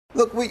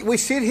Look, we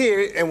sit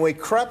here and we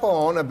crap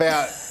on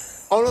about,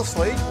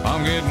 honestly.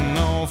 I'm getting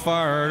all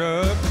fired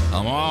up.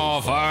 I'm all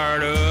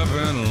fired up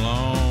and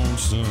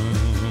lonesome.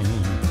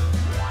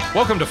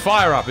 Welcome to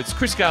Fire Up. It's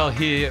Chris Gale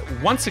here,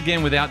 once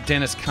again without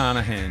Dennis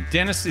Carnahan.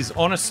 Dennis is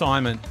on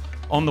assignment.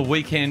 On the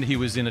weekend, he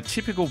was in a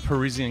typical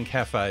Parisian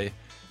cafe,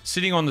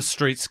 sitting on the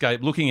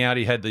streetscape, looking out.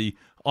 He had the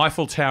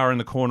Eiffel Tower in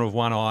the corner of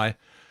one eye,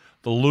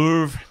 the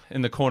Louvre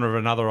in the corner of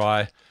another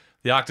eye,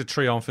 the Arc de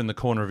Triomphe in the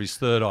corner of his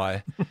third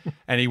eye,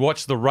 and he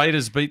watched the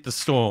Raiders beat the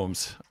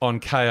Storms on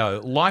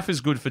KO. Life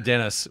is good for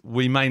Dennis.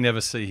 We may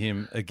never see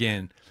him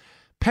again.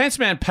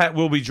 Pantsman Pat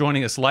will be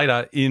joining us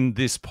later in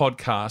this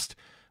podcast,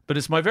 but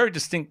it's my very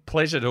distinct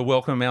pleasure to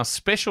welcome our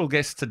special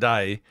guest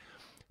today.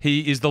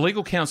 He is the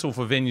legal counsel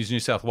for Venues New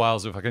South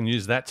Wales, if I can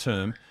use that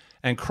term,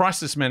 and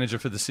crisis manager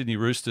for the Sydney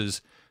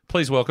Roosters.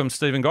 Please welcome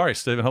Stephen Gorry.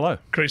 Stephen, hello.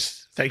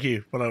 Chris, thank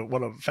you.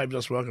 What a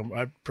fabulous welcome.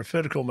 I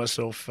prefer to call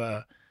myself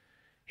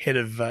head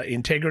of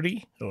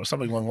integrity or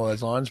something along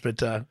those lines,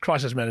 but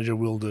crisis manager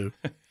will do.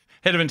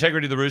 Head of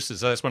integrity of the Roosters.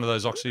 So that's one of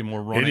those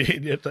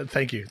oxymoronic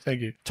Thank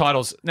you.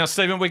 titles. Now,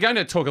 Stephen, we're going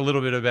to talk a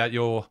little bit about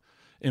your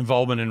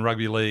involvement in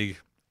rugby league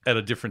at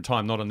a different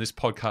time, not on this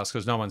podcast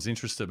because no one's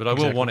interested, but I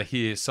will want to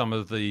hear some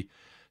of the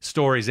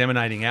stories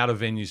emanating out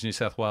of Venues New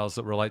South Wales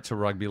that relate to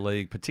rugby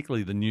league,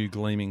 particularly the new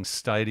gleaming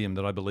stadium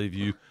that I believe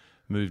you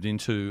moved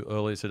into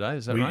earlier today.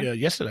 Is that right?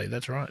 Yesterday,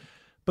 that's right.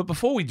 But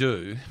before we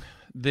do,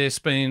 there's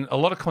been a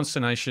lot of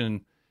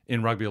consternation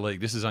in rugby league.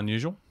 This is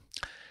unusual.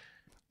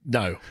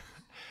 No.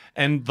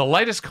 And the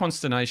latest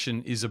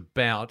consternation is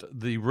about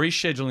the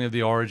rescheduling of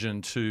the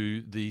Origin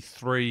to the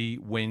 3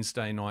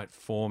 Wednesday night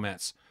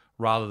formats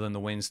rather than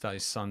the Wednesday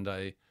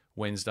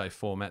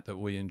format that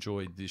we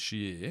enjoyed this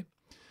year.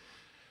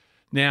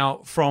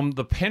 Now, from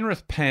the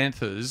Penrith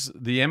Panthers,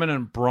 the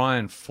eminent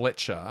Brian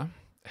Fletcher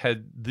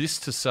had this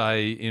to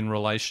say in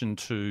relation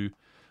to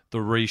the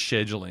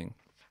rescheduling.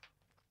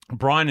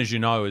 Brian, as you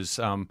know, is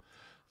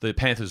the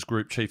Panthers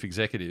Group Chief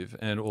Executive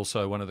and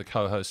also one of the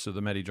co-hosts of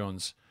the Matty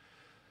Johns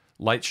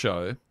Late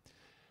Show.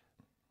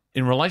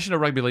 In relation to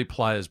rugby league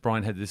players,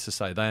 Brian had this to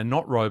say: they are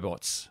not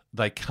robots.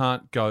 They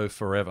can't go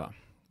forever.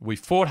 We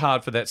fought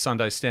hard for that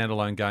Sunday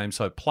standalone game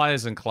so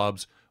players and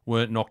clubs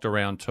weren't knocked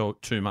around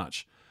too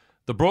much.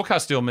 The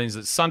broadcast deal means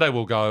that Sunday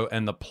will go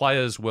and the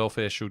players'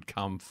 welfare should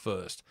come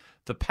first.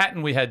 The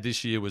pattern we had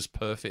this year was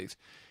perfect.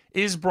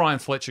 Is Brian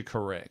Fletcher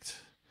correct?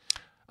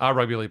 Are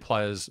rugby league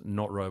players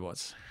not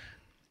robots?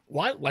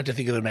 Well, I like to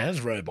think of them as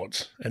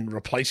robots and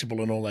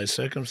replaceable in all those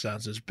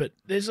circumstances, but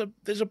there's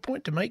a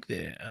point to make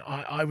there.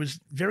 I was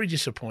very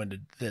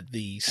disappointed that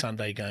the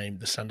Sunday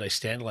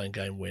standalone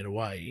game went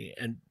away,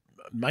 and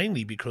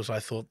mainly because I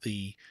thought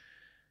the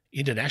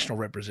international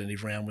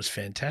representative round was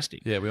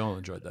fantastic. Yeah, we all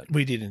enjoyed that.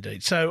 We did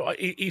indeed. So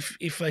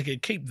if they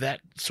could keep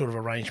that sort of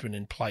arrangement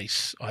in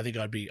place, I think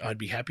I'd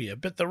be happier.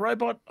 But the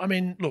robot, I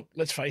mean, look,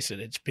 let's face it,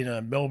 it's been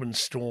a Melbourne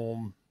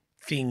Storm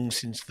thing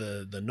since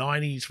the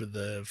 90s with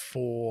the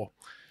 4.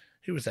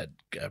 Who was that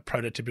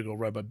prototypical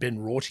robot? Ben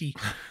Rorty.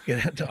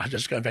 I'm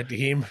just going back to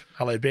him.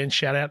 Hello, Ben.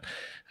 Shout out.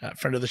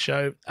 Friend of the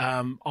show.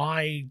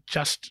 I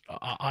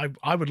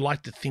would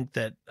like to think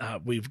that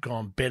we've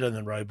gone better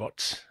than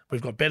robots.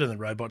 We've got better than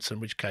robots, in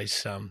which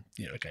case,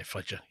 okay,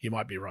 Fletcher, you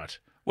might be right.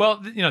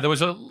 Well, there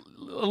was a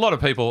lot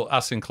of people,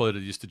 us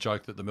included, used to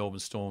joke that the Melbourne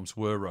Storms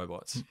were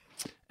robots.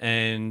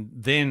 And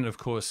then, of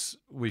course,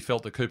 we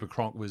felt that Cooper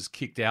Cronk was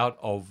kicked out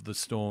of the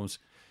Storms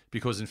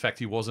because, in fact,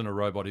 he wasn't a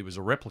robot, he was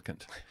a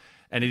replicant.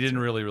 And he didn't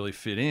really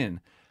fit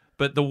in.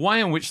 But the way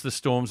in which the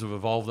Storms have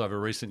evolved over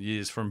recent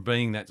years from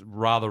being that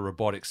rather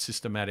robotic,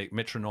 systematic,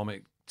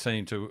 metronomic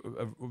team to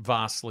a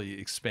vastly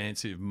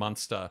expansive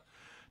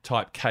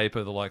Munster-type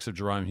caper, the likes of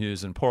Jerome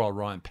Hughes and poor old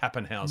Ryan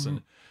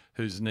Pappenhausen,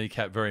 whose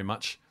kneecap very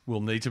much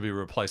will need to be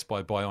replaced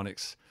by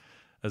bionics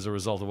as a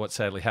result of what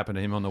sadly happened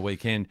to him on the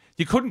weekend.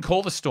 You couldn't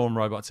call the Storm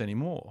robots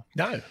anymore.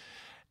 No.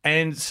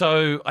 And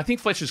so I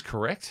think Fletcher's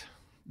correct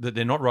that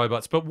they're not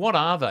robots, but what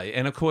are they?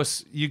 And of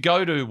course, you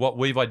go to what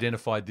we've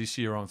identified this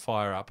year on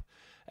Fire Up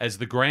as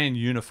the grand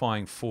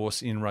unifying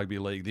force in rugby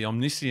league, the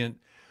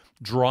omniscient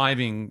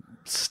driving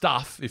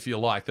stuff, if you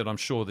like, that I'm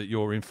sure that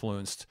you're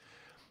influenced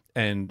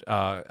and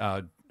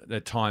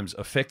at times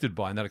affected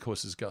by, and that, of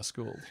course, is Gus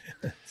Gould.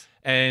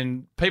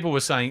 And people were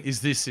saying,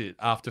 is this it?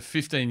 After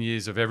 15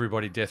 years of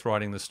everybody death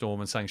riding the Storm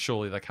and saying,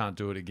 surely they can't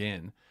do it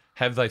again,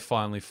 have they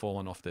finally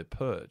fallen off their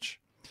perch?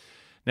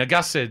 Now,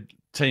 Gus said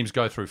teams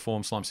go through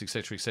form slumps,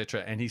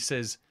 etc., and he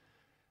says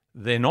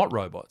they're not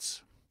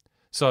robots.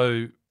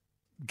 So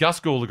Gus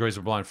Gould agrees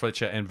with Brian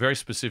Fletcher, and very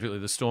specifically,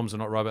 the Storms are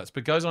not robots,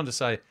 but goes on to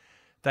say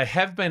they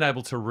have been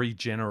able to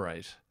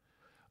regenerate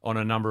on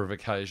a number of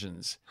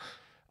occasions.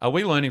 Are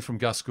we learning from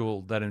Gus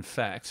Gould that, in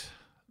fact,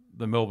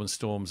 the Melbourne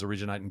Storms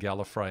originate in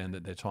Gallifrey and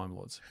that they're Time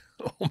Lords?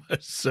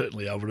 Almost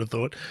certainly, I would have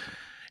thought.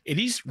 It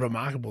is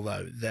remarkable,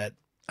 though, that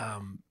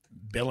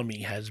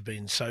Bellamy has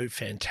been so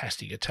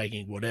fantastic at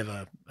taking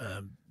whatever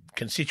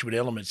constituent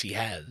elements he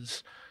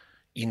has,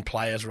 in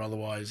players or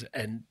otherwise,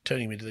 and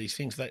turning them into these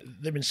things.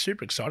 They've been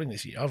super exciting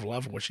this year. I've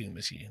loved watching them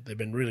this year. They've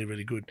been really,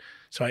 really good.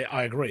 So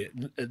I agree.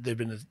 They've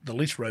been the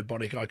least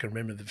robotic I can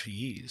remember them for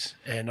years.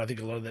 And I think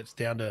a lot of that's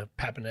down to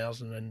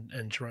Pappenhausen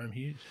and Jerome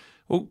Hughes.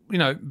 Well,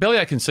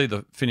 Bellier can see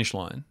the finish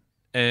line.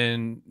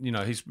 And,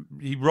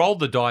 he rolled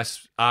the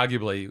dice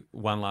arguably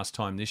one last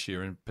time this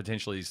year, and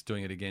potentially he's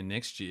doing it again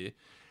next year.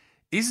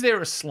 Is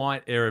there a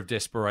slight air of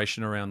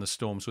desperation around the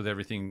Storms with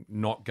everything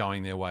not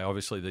going their way?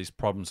 Obviously, these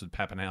problems with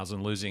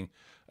Pappenhausen, losing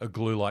a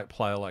glue-like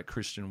player like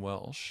Christian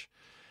Welsh.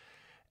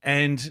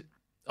 And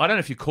I don't know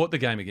if you caught the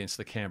game against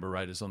the Canberra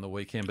Raiders on the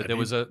weekend, but there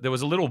was a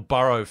little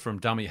burrow from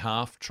dummy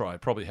half try,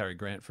 probably Harry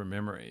Grant from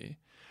memory.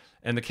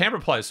 And the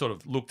Canberra players sort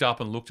of looked up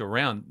and looked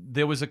around.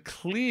 There was a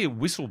clear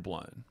whistle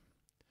blown.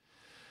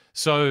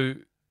 So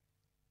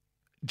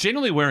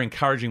generally we're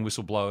encouraging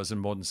whistleblowers in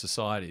modern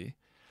society,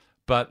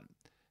 but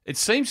it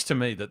seems to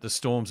me that the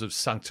Storms have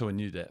sunk to a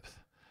new depth,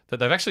 that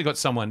they've actually got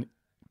someone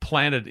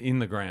planted in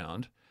the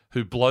ground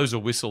who blows a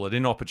whistle at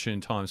inopportune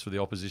times for the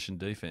opposition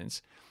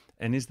defence.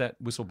 And is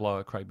that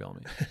whistleblower Craig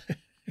Bellamy?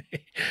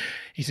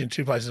 He's in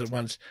two places at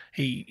once.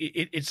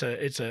 It's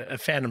a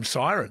phantom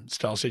siren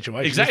style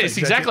situation.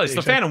 Exactly. It's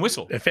the phantom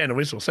whistle. A phantom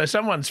whistle. So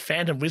someone's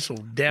phantom whistle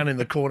down in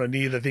the corner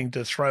near the thing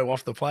to throw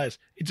off the players.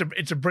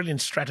 It's a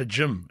brilliant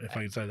stratagem, if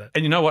I can say that.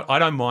 And you know what? I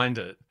don't mind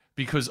it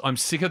because I'm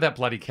sick of that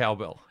bloody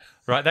cowbell.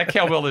 Right? That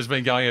cowbell has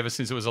been going ever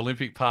since it was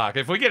Olympic Park.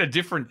 If we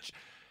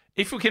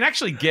can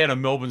actually get a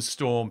Melbourne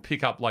Storm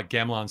pick up like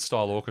Gamelan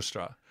style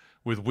orchestra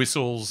with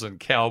whistles and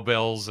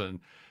cowbells and,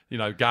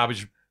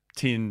 garbage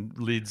tin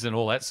lids and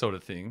all that sort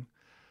of thing,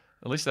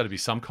 at least that'd be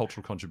some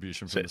cultural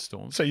contribution from the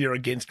Storm. So you're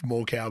against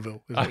more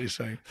cowbell, is what you're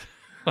saying?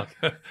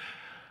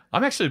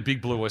 I'm actually a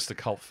big Blue Oyster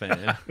Cult fan.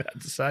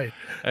 About to say.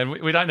 And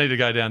we don't need to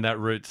go down that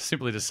route,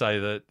 simply to say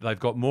that they've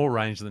got more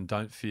range than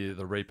Don't Fear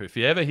the Reaper. If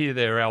you ever hear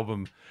their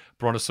album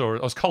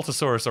Cultosaurus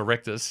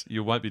Erectus,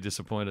 you won't be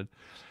disappointed.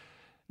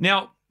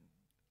 Now,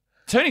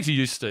 turning to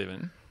you,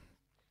 Stephen,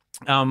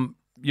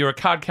 you're a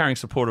card-carrying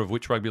supporter of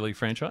which rugby league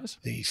franchise?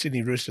 The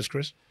Sydney Roosters,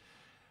 Chris.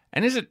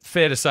 And is it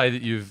fair to say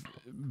that you've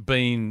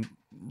been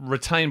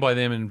retained by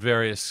them in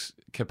various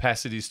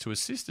capacities to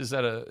assist? Is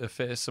that a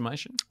fair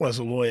summation? Well, as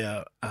a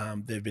lawyer,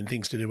 there have been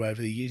things to do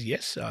over the years,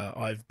 yes.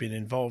 I've been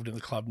involved in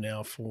the club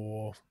now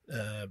for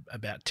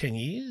about 10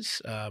 years.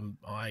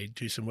 I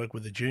do some work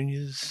with the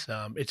juniors.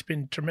 It's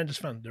been tremendous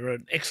fun. They're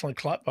an excellent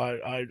club.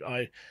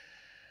 I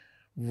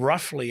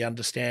roughly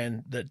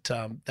understand that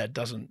that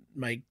doesn't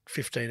make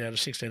 15 out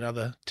of 16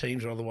 other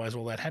teams or otherwise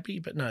all that happy,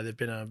 but no, they've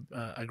been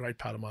a great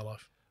part of my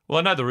life. Well,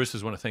 I know the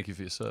Roosters want to thank you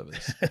for your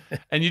service.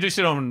 And you do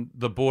sit on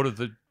the board of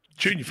the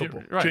junior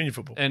football. Right. Junior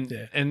football.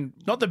 And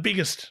not the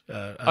biggest.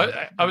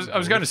 I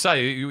was going to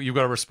say, you've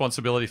got a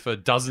responsibility for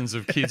dozens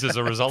of kids as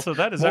a result of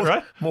that. Is that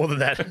right? More than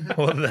that.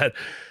 More than that.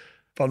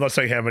 I'm not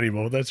saying how many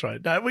more. That's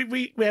right. No,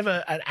 we have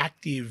an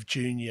active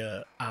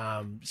junior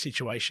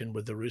situation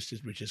with the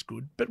Roosters, which is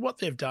good. But what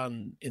they've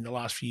done in the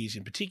last few years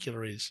in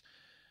particular is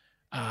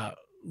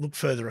look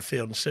further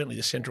afield, and certainly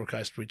the Central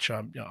Coast, which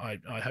I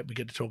hope we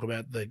get to talk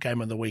about the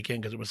game on the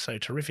weekend because it was so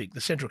terrific. The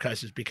Central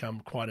Coast has become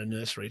quite a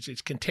nursery.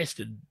 It's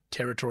contested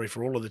territory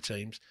for all of the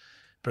teams,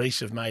 but East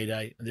have made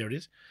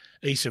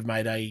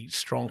a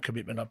strong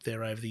commitment up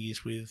there over the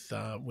years with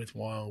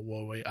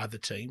Wyong, other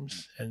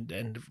teams,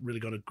 and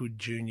really got a good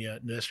junior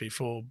nursery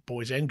for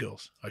boys and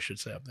girls, I should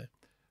say, up there.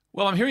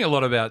 Well, I'm hearing a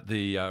lot about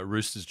the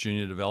Roosters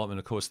junior development,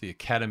 of course, the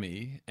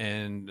academy,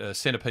 and a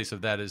centrepiece of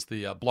that is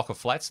the block of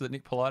flats that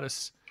Nick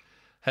Politis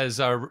has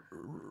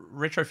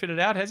retrofitted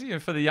out, has he,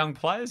 for the young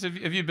players?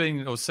 Have you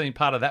been or seen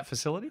part of that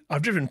facility?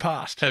 I've driven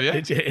past. Have you?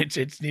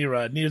 It's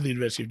near the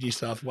University of New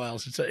South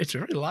Wales. It's a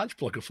very large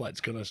block of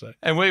flats, can I say?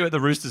 And we were at the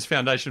Roosters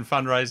Foundation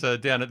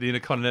fundraiser down at the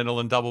Intercontinental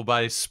in Double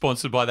Bay,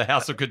 sponsored by the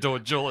House of Couture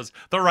Jewellers.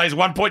 They raised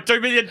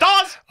 $1.2 million.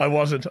 I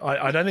wasn't.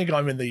 I don't think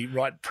I'm in the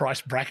right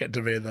price bracket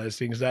to wear those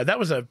things. No, that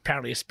was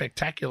apparently a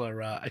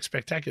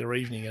spectacular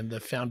evening, and the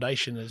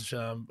foundation is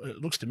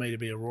it looks to me to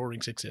be a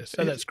roaring success.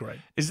 So that's great.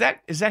 Is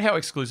that how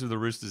exclusive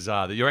the Roosters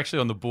are, that you're actually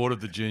on the board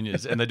of the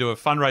juniors and they do a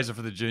fundraiser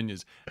for the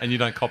juniors and you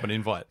don't cop an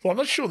invite? Well, I'm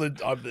not sure that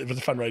it was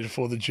a fundraiser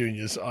for the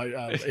juniors.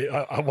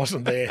 I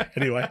wasn't there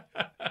anyway.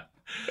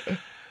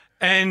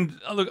 And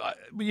look,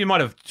 you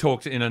might have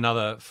talked in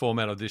another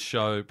format of this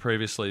show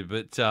previously,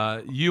 but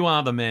you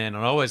are the man,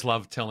 and I always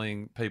love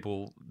telling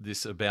people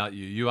this about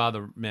you. You are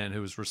the man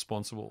who was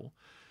responsible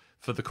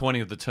for the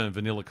coining of the term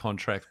vanilla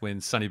contract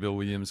when Sonny Bill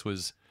Williams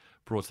was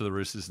brought to the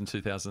Roosters in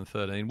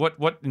 2013.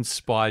 What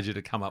inspired you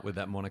to come up with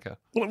that moniker?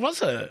 Well, it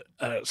was a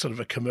sort of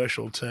a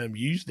commercial term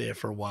used there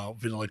for a while,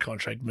 vanilla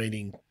contract,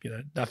 meaning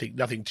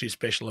nothing too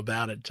special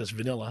about it, just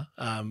vanilla,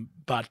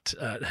 but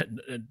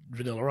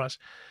vanilla rice.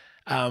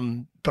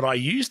 But I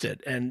used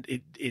it, and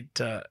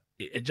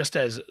it just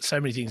as so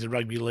many things in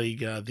rugby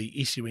league, the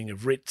issuing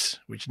of writs,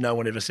 which no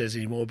one ever says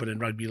anymore, but in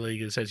rugby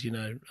league it says,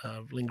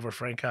 lingua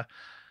franca,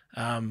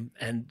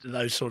 and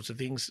those sorts of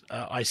things.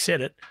 I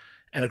said it.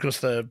 And, of course,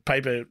 the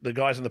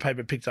guys in the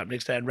paper picked up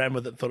next day and ran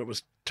with it, thought it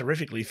was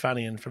terrifically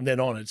funny. And from then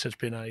on, it's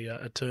been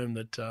a term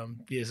that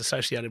is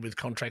associated with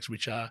contracts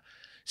which are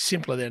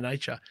simpler their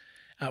nature.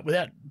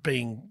 Without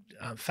being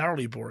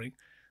thoroughly boring,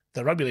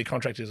 the rugby league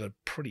contract is a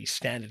pretty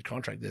standard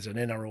contract. There's an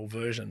NRL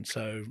version,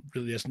 so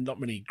really there's not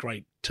many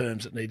great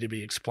terms that need to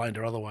be explained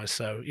or otherwise.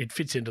 So it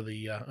fits into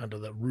the under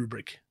the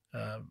rubric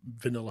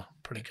vanilla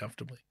pretty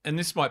comfortably. And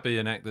this might be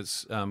an act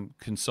that's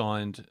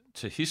consigned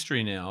to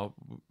history now,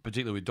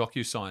 particularly with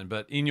DocuSign.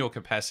 But in your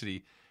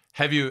capacity,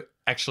 have you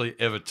actually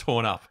ever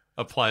torn up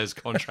a player's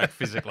contract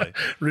physically?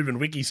 Ruben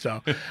Wiki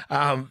style.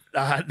 No,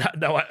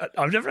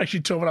 I've never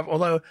actually torn one up,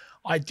 although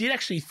I did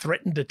actually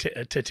threaten to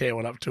tear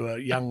one up to a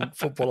young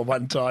footballer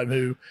one time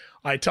who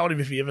I told him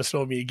if he ever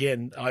saw me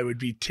again, I would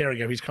be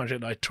tearing up his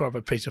contract, and I tore up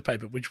a piece of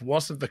paper, which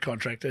wasn't the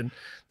contract. And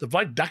the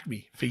bloke ducked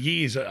me for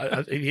years.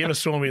 If he ever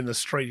saw me in the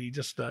street, he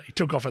just he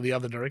took off in the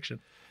other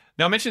direction.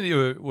 Now, I mentioned that you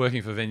were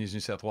working for Venues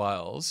New South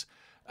Wales.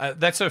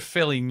 That's a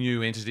fairly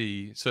new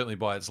entity, certainly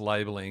by its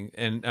labelling,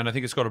 and I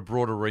think it's got a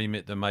broader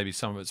remit than maybe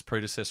some of its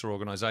predecessor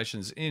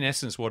organisations. In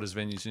essence, what does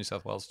Venues New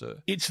South Wales do?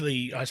 It's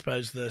I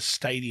suppose, the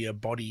stadia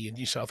body in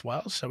New South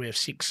Wales. So we have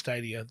 6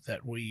 stadiums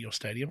that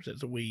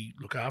we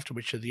look after,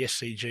 which are the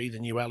SCG, the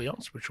New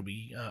Allianz, which will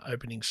be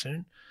opening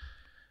soon,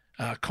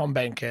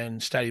 CommBank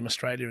and Stadium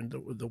Australia in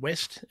the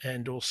west,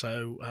 and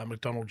also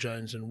McDonald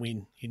Jones and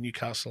Wynn in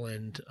Newcastle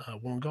and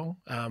Wollongong,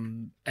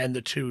 and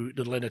the 2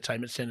 little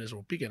entertainment centres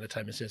or big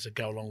entertainment centres that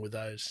go along with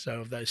those.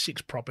 So of those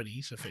 6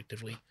 properties,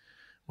 effectively,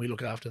 we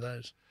look after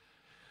those.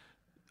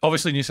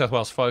 Obviously, New South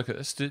Wales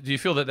focused. Do you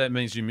feel that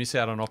means you miss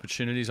out on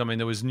opportunities? I mean,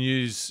 there was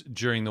news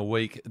during the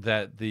week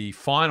that the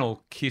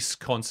final KISS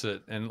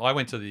concert, and I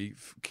went to the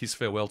KISS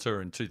farewell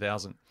tour in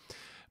 2000,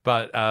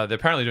 but they're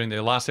apparently doing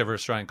their last ever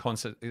Australian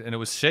concert, and it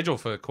was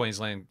scheduled for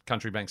Queensland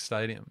Country Bank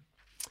Stadium,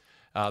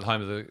 the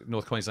home of the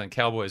North Queensland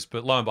Cowboys.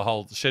 But lo and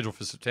behold, scheduled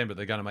for September,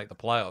 they're going to make the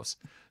playoffs.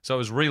 So it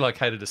was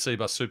relocated to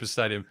Cbus Super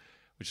Stadium,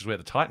 which is where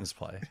the Titans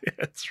play. Yeah,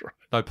 that's right.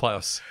 No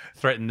playoffs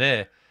threatened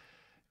there.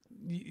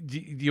 Do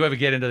you ever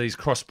get into these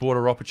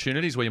cross-border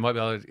opportunities where you might be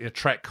able to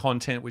attract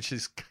content which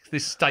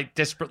this state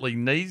desperately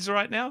needs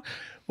right now?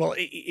 Well,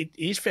 it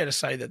is fair to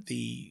say that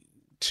the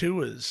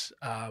tours,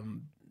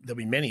 there'll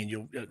be many, and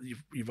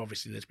you've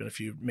obviously, there's been a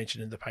few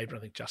mentioned in the paper. I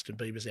think Justin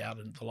Bieber's out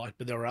and the like,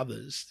 but there are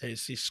others.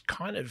 There's this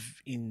kind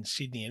of, in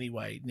Sydney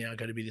anyway, now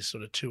going to be this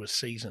sort of tour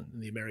season,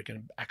 and the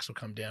American acts will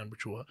come down,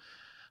 which will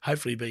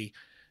hopefully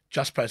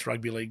just post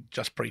rugby league,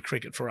 just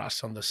pre-cricket for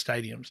us on the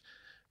stadiums.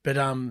 But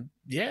I'd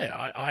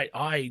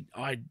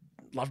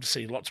love to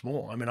see lots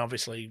more. I mean,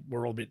 obviously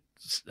we're all a bit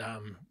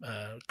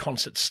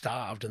concert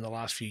starved in the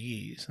last few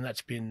years, and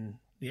that's been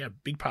a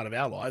big part of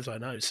our lives. I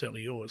know,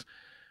 certainly yours.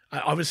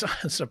 I was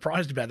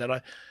surprised about that.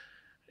 I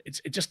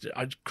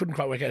couldn't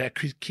quite work out how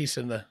KISS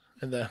and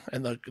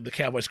the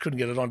Cowboys couldn't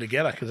get it on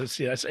together, because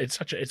it's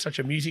such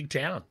a music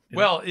town.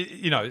 Well,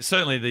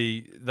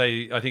 certainly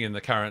I think in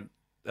the current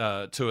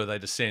tour they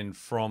descend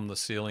from the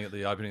ceiling at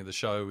the opening of the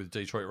show with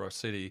Detroit Rock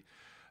City.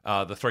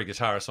 The 3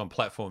 guitarists on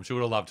platforms. You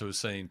would have loved to have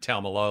seen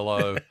Tal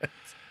Malolo,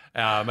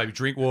 maybe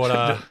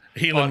Drinkwater.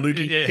 Helen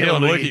Lukey. Yeah,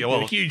 Helen Lukey.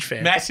 Well, a huge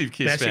fan. Massive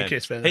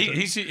KISS fan.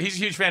 He's a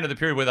huge fan of the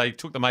period where they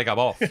took the makeup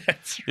off.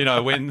 That's right.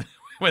 When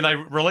they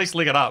released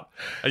Lick It Up,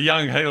 a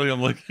young Helen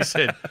Lukey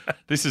said,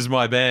 "This is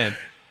my band."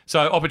 So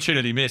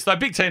opportunity missed. Though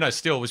Big Tino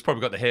still has probably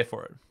got the hair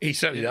for it. He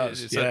certainly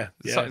does. So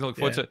look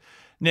forward to it.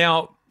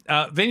 Now,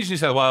 Venues New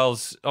South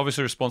Wales,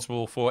 obviously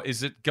responsible for,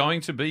 is it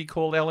going to be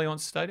called Allianz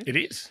Stadium? It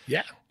is,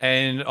 yeah.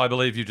 And I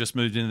believe you've just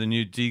moved into the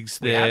new digs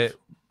there.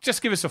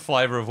 Just give us a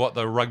flavour of what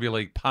the Rugby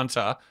League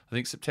punter, I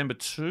think September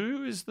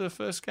 2 is the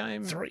first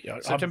game. 3.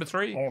 September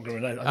 3? I think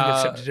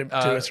it's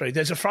September 2 or 3.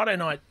 There's a Friday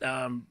night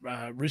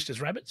Roosters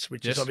Rabbits,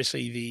 which is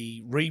obviously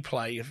the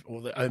replay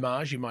or the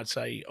homage, you might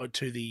say,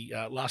 to the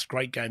last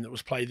great game that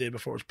was played there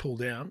before it was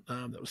pulled down.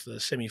 That was the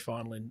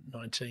semi-final in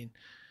 19.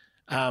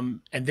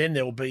 And then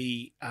there'll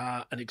be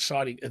the next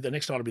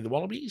night will be the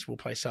Wallabies. We'll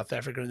play South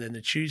Africa. And then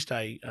the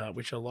Tuesday,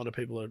 which a lot of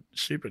people are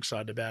super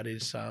excited about,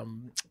 is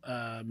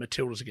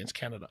Matildas against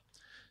Canada.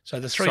 So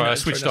the 3 Sorry, I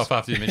switched off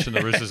after you mentioned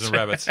the Roosters and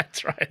Rabbits.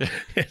 That's right.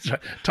 That's right.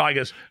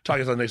 Tigers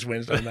on next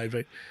Wednesday,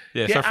 maybe.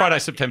 So Friday,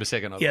 September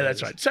 2nd. Yeah,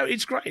 that's right. So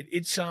it's great.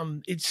 It's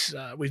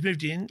we've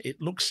moved in.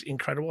 It looks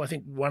incredible. I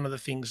think one of the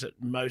things that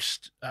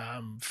most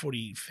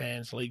footy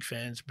fans, league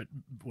fans, but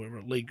we're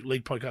a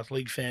league podcast,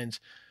 league fans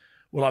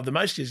will have the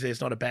most is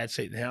there's not a bad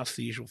seat in the house,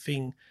 the usual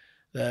thing.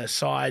 The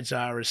sides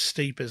are as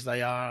steep as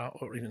they are,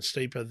 or even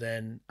steeper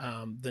than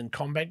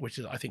CommBank, which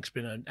I think has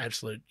been an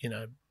absolute,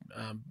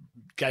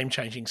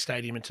 game-changing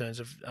stadium in terms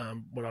of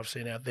what I've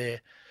seen out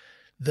there.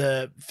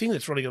 The thing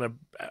that's really going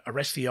to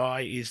arrest the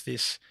eye is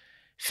this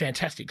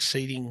fantastic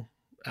seating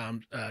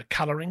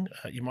colouring,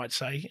 you might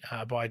say,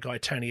 by a guy,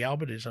 Tony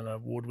Albert, who's an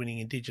award-winning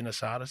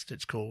Indigenous artist.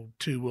 It's called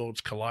Two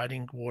Worlds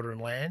Colliding, Water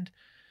and Land,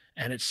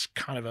 and it's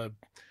kind of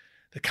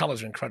the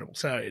colours are incredible.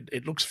 So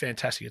it looks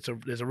fantastic.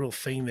 There's a real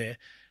theme there.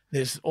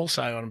 There's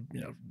also,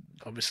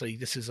 obviously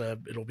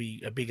it'll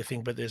be a bigger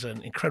thing, but there's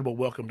an incredible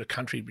welcome to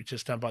country, which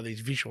is done by these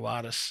visual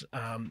artists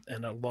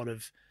and a lot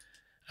of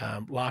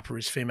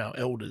Laparu's female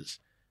elders,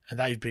 and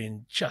they've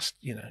been just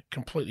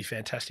completely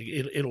fantastic.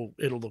 It'll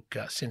look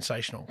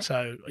sensational.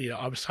 So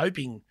I was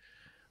hoping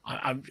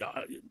I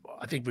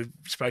think we've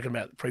spoken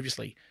about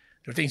previously.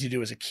 There are things you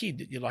do as a kid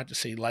that you'd like to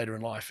see later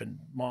in life, and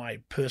my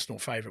personal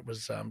favourite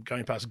was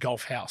going past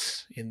Golf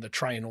House in the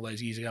train all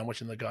those years ago and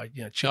watching the guy,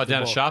 chip the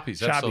down at ball.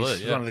 Sharpies, absolutely,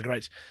 is yeah. one of the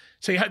greats.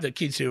 So you hope that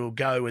kids who will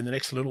go in the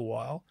next little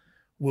while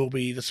will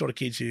be the sort of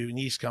kids who in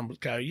years to come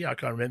go, I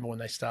can't remember when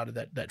they started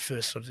that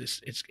first sort of this.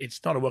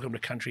 It's not a welcome to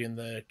country in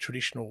the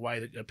traditional way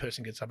that a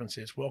person gets up and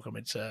says welcome.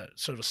 It's a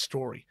sort of a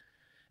story,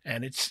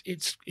 and it's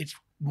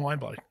mind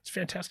blowing. It's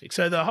fantastic.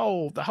 So the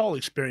whole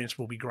experience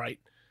will be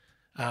great.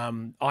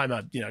 I'm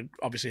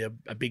obviously a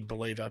big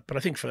believer, but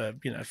I think for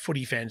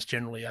footy fans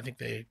generally, I think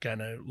they're going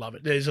to love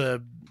it. There's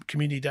a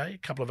community day, a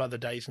couple of other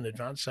days in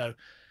advance. So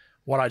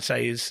what I'd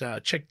say is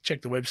check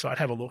the website,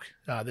 have a look.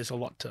 There's a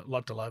lot to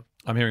love.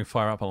 I'm hearing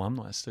Fire Up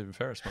alumni Stephen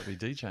Ferris might be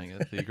DJing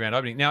at the grand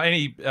opening. Now,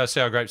 any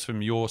sour grapes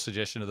from your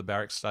suggestion of the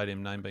Barracks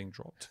Stadium name being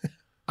dropped?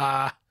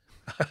 My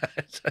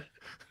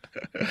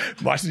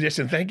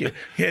suggestion, thank you.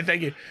 Yeah,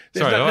 thank you.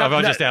 Sorry, have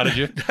I just outed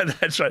you?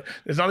 That's right.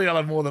 There's nothing I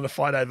love more than a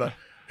fight over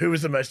who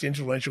was the most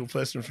influential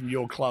person from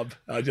your club.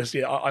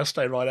 I'll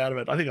stay right out of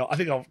it. I think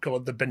I'll call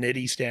it the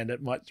Benetti stand.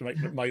 It might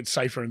make it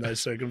safer in those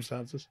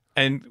circumstances.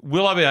 And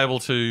will I be able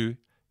to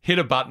hit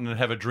a button and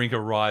have a drink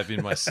arrive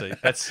in my seat?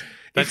 That's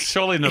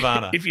surely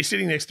nirvana. If you're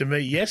sitting next to me,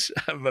 yes,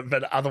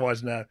 but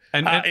otherwise, no.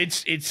 And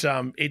it's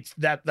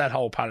that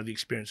whole part of the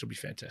experience will be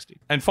fantastic.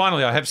 And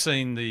finally, I have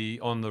seen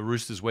on the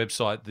Roosters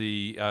website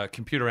the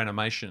computer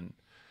animation,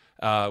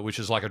 which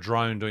is like a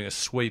drone doing a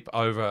sweep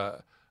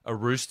over a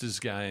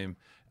Roosters game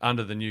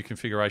under the new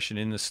configuration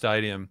in the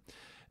stadium.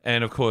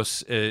 And of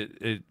course,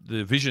 the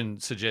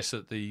vision suggests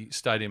that the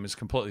stadium is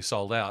completely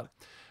sold out.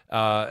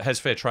 Has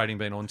fair trading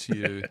been on to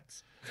you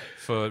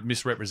for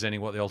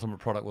misrepresenting what the ultimate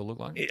product will look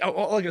like?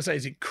 All I can say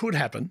is it could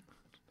happen.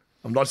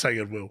 I'm not saying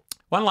it will.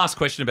 One last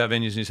question about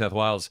Venues New South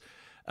Wales.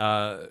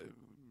 The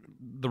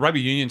rugby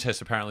union test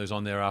apparently is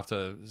on there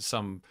after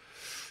some,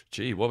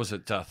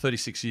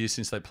 36 years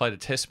since they played a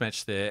test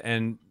match there.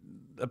 And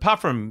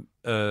apart from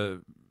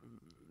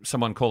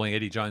someone calling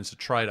Eddie Jones a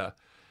traitor,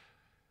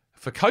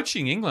 for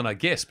coaching England, I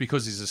guess,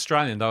 because he's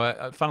Australian,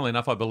 though, funnily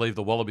enough, I believe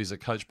the Wallabies are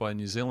coached by a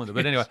New Zealander.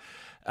 But anyway,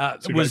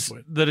 was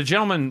that a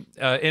gentleman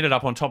ended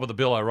up on top of the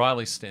Bill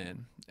O'Reilly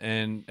stand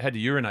and had to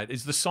urinate.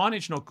 Is the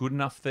signage not good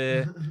enough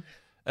there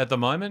at the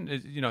moment?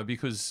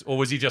 Or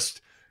was he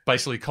just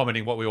basically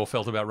commenting what we all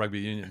felt about rugby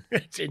union?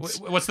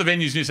 What's the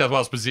Venues New South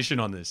Wales position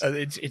on this?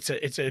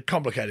 It's a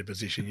complicated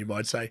position, you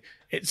might say.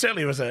 It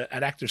certainly was an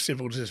act of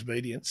civil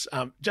disobedience.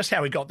 Just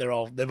how he got there,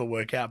 I'll never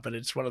work out, but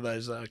it's one of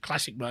those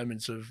classic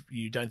moments of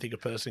you don't think a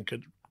person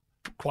could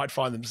quite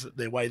find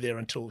their way there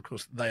until, of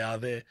course, they are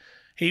there.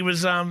 He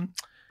was... I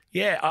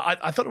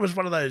thought it was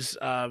one of those,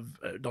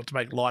 not to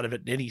make light of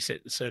it in any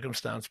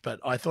circumstance, but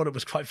I thought it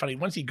was quite funny.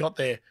 Once he got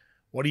there,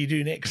 what do you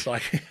do next?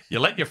 You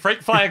let your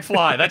freak flag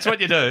fly. That's what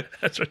you do.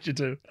 That's what you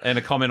do. And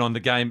a comment on the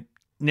game.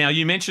 Now,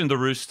 you mentioned the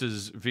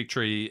Roosters'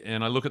 victory,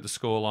 and I look at the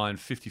scoreline,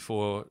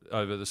 54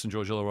 over the St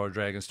George Illawarra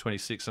Dragons,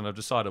 26, and I've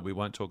decided we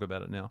won't talk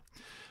about it now.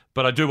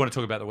 But I do want to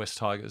talk about the West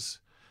Tigers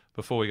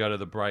before we go to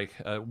the break.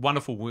 A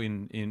wonderful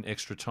win in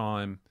extra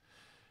time.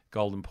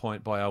 Golden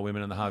point by our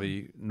women in the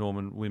Harvey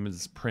Norman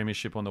Women's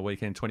Premiership on the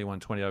weekend,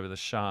 21-20 over the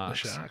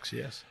Sharks. The Sharks,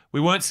 yes.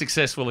 We weren't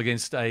successful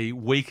against a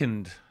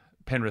weakened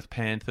Penrith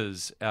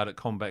Panthers out at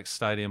CommBank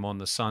Stadium on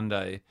the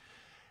Sunday,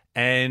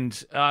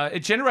 and it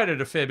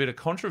generated a fair bit of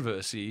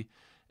controversy,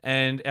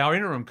 and our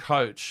interim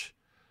coach,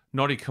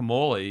 Noddy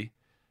Kamali,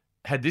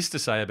 had this to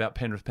say about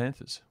Penrith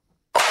Panthers.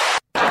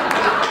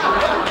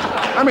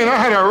 I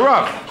had a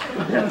rough.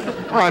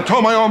 I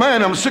told my old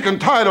man I'm sick and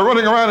tired of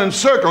running around in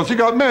circles. He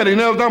got mad. He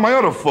nailed down my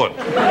other foot.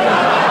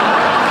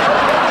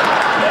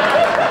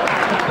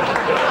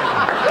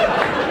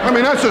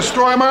 That's the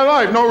story of my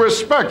life. No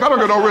respect. I don't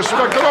get no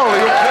respect at all. Are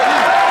you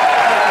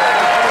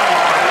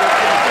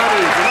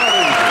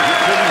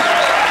kidding?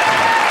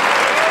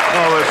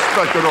 No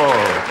respect at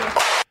all.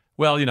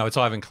 Well, it's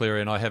Ivan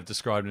Cleary, and I have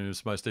described him as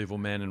the most evil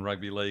man in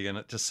rugby league, and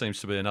it just seems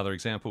to be another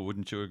example.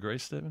 Wouldn't you agree,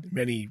 Stephen?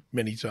 Many,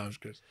 many times,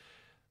 Chris.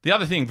 The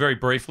other thing, very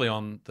briefly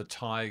on the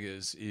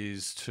Tigers,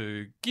 is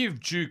to give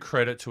due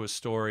credit to a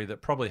story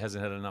that probably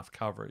hasn't had enough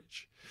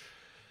coverage.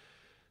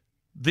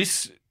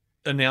 This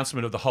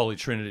announcement of the Holy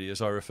Trinity,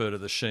 as I refer to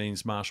the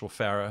Sheens Marshall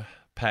Farah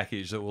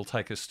package that will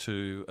take us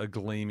to a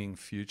gleaming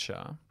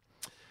future.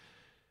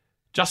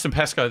 Justin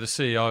Pascoe, the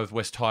CEO of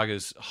West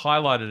Tigers,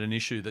 highlighted an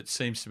issue that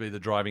seems to be the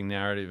driving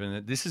narrative, and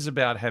that this is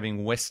about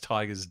having West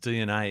Tigers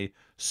DNA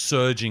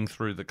surging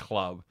through the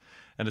club,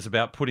 and it's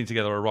about putting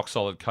together a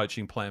rock-solid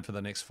coaching plan for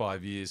the next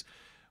 5 years.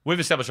 We've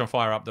established on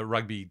Fire Up that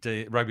rugby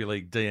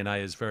league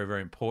DNA is very,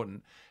 very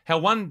important. How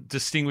one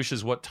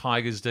distinguishes what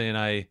Tigers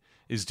DNA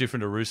is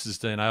different to Roosters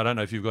DNA, I don't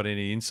know if you've got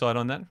any insight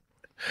on that.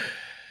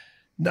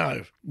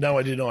 No,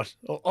 I do not.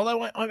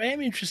 Although I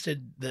am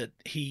interested that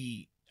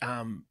he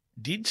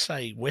did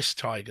say West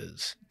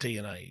Tigers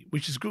DNA,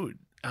 which is good.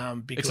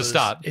 Because it's a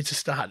start. It's a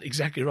start,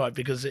 exactly right.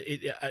 Because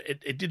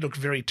it did look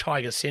very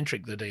Tiger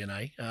centric, the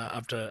DNA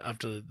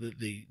after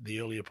the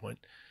earlier point.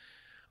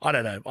 I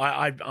don't know.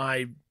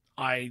 I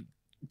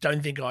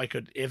don't think I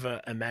could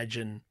ever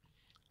imagine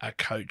a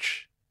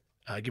coach,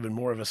 given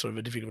more of a sort of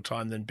a difficult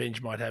time than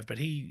Benj might have. But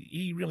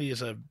he really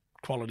is a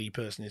quality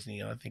person, isn't he?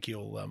 And I think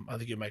he'll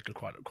make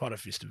quite a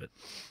fist of it.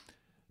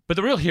 But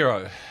the real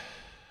hero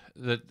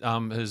that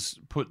has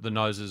put the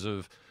noses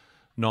of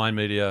Nine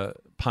Media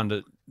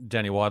pundit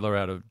Danny Weidler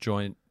out of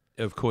joint,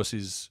 of course,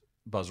 is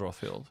Buzz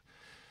Rothfield.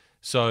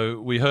 So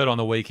we heard on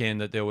the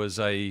weekend that there was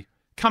a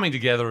coming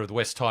together of the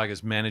West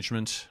Tigers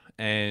management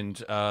and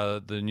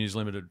the News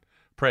Limited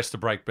press to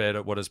break bread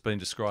at what has been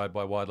described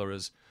by Weidler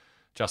as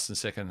Justin's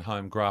second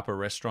home Grappa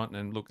restaurant.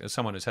 And look, as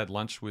someone who's had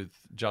lunch with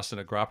Justin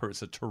at Grappa,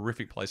 it's a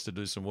terrific place to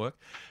do some work.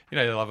 You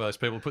know, I love those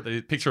people. Put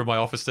the picture of my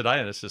office today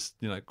and it's just,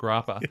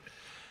 Grappa.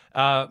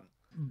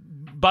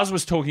 Buzz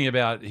was talking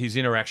about his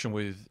interaction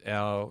with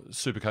our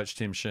Supercoach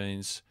Tim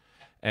Sheens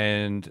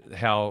and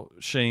how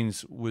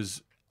Sheens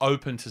was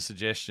open to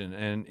suggestion.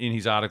 And in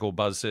his article,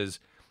 Buzz says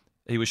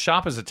he was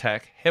sharp as a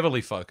tack,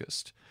 heavily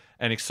focused,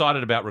 and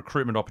excited about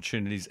recruitment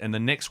opportunities and the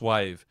next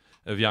wave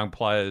of young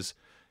players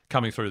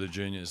coming through the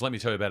juniors. Let me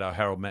tell you about our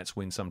Harold Matts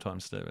win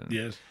sometimes, Stephen.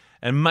 Yes.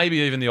 And maybe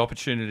even the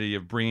opportunity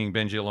of bringing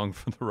Benji along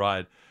for the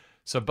ride.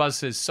 So Buzz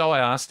says, so I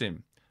asked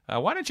him,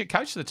 why don't you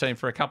coach the team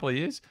for a couple of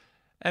years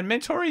and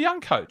mentor a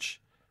young coach?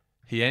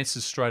 He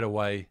answers straight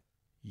away,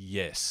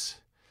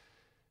 yes.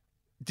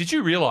 Did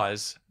you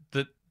realise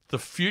that the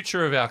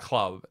future of our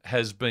club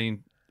has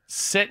been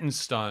set in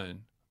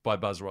stone by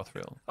Buzz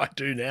Rothfield? I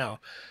do now.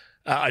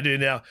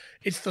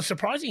 It's the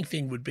surprising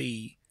thing would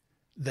be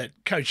that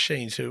Coach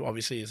Sheens, who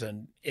obviously is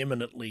an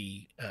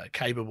eminently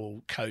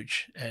capable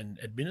coach and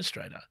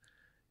administrator,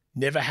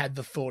 never had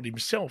the thought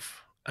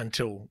himself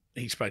until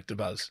he spoke to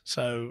Buzz.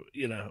 So,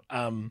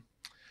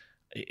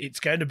 it's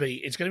going to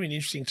be an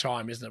interesting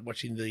time, isn't it,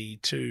 watching the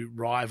two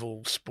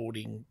rival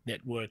sporting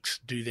networks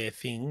do their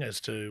thing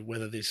as to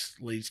whether this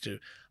leads to.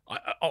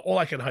 All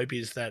I can hope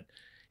is that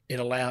it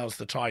allows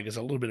the Tigers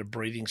a little bit of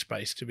breathing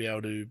space to be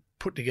able to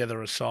put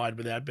together a side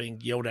without being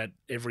yelled at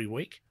every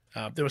week.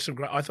 There was some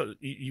great. I thought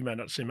you may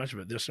not see much of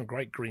it. There were some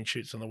great green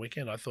shoots on the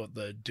weekend. I thought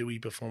the Dewey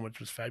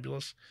performance was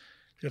fabulous.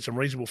 Got some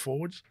reasonable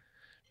forwards.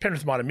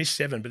 Penrith might have missed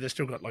 7, but they've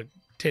still got like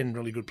 10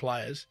 really good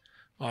players.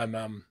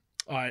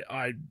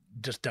 I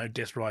just don't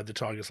death ride the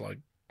Tigers like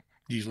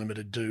News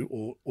Limited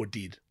do or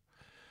did.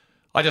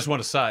 I just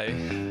want to say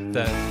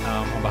that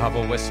on behalf of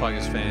all West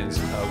Tigers fans,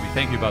 we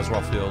thank you, Buzz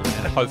Rothfield,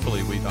 and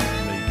hopefully we don't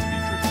need to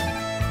be driven.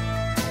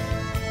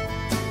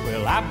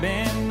 Well, I've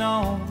been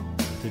known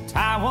to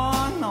tie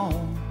one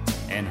on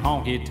and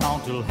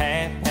honky-tonk till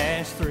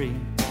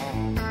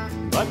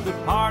 3:30. But the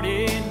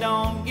party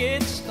don't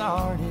get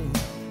started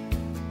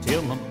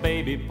till my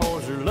baby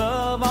pours her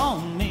love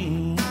on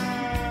me.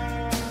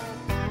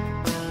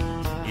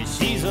 Yeah,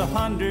 she's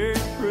 100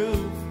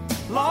 proof.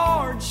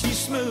 Lord, she's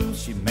smooth.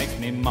 She makes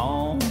me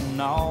moan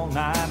all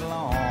night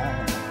long.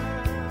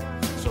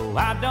 So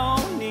I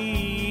don't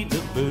need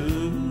the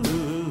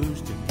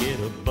booze to get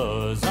a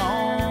buzz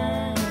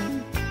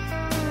on.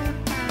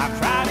 I've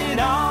tried it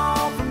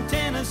all from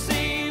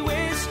Tennessee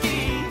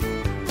whiskey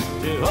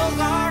to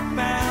Ozark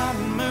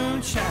Mountain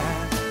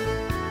moonshine.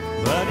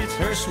 But it's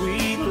her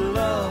sweet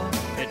love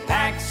that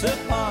packs a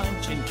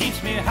punch and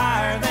keeps me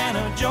higher than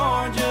a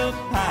Georgia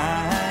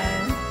pine.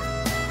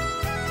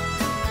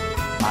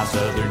 My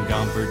Southern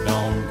comfort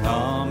don't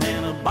come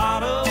in a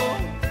bottle.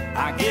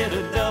 I get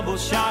a double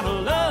shot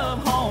of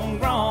love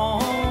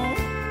homegrown.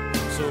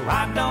 So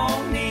I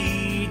don't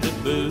need the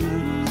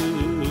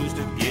booze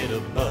to get a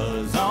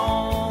buzz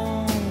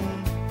on.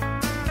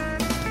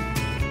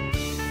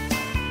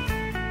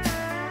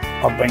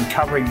 I've been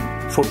covering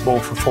football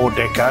for 4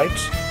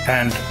 decades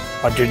and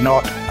I do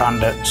not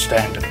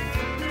understand it.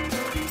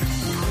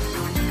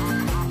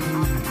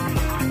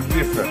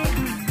 Different.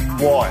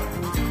 Why?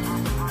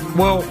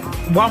 Well,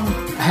 one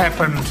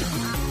happened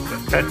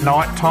at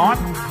night time.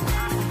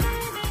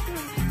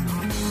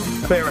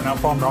 Fair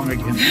enough, I'm wrong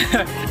again.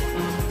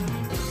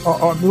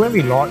 I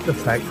really like the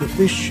fact that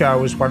this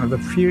show is one of the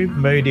few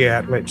media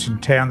outlets in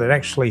town that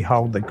actually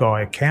hold the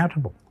guy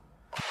accountable.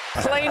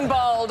 Clean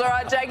bowled. All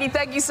right, Jackie,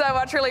 thank you so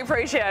much. Really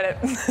appreciate it.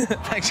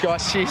 Thanks,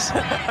 guys. Cheers.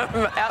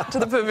 Out to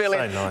the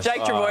pavilion. So nice.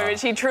 Jake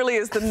Trbojevic, he truly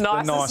is the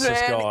nicest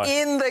man guy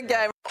in the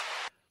game.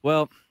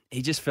 Well,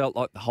 he just felt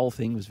like the whole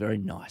thing was very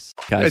nice.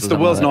 It's the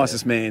world's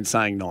nicest man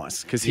saying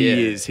nice, because he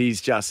is.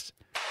 He's just...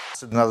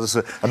 Another's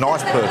a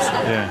nice person.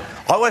 Yeah.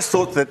 I always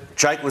thought that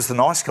Jake was the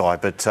nice guy,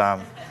 but...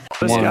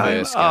 This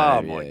game,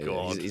 oh, my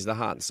God. He's the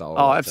heart and soul.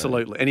 Oh,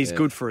 absolutely. And he's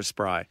good for a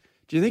spray.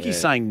 Do you think he's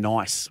saying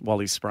nice while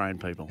he's spraying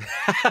people?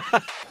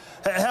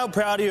 How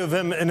proud are you of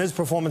him in his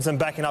performance and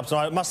backing up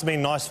tonight? It must have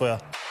been nice for you.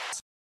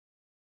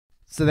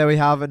 So there we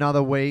have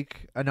another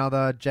week,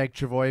 another Jake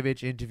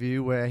Trbojevic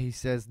interview where he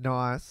says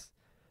nice.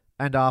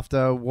 And after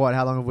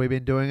how long have we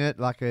been doing it?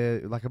 Like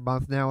a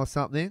month now or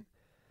something?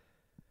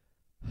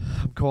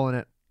 I'm calling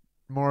it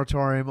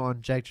moratorium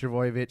on Jake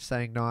Trbojevic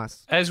saying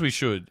nice. As we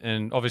should.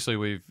 And obviously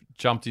we've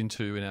jumped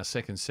into, in our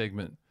second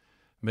segment,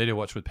 Media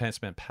Watch with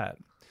Pantsman Pat.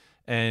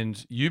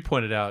 And you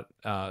pointed out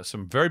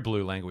some very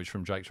blue language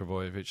from Jake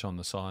Trbojevic on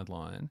the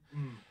sideline.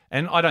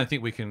 And I don't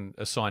think we can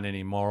assign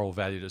any moral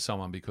value to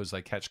someone because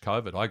they catch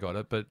COVID. I got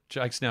it, but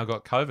Jake's now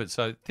got COVID,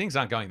 so things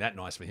aren't going that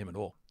nice for him at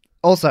all.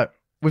 Also,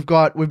 we've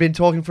been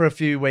talking for a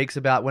few weeks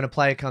about when a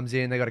player comes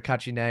in, they got a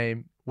catchy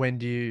name. When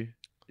do you,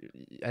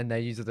 and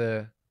they use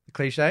the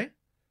cliche.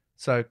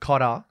 So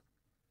Cotter,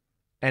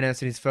 and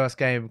it's in his first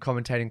game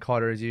commentating.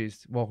 Cotter is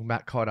used. Welcome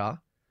back, Cotter,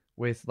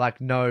 with like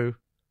no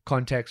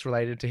context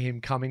related to him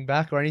coming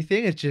back or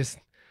anything. It's just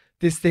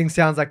this thing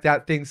sounds like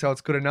that thing, so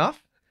it's good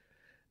enough.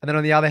 And then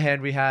on the other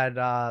hand, we had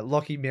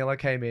Lockie Miller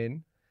came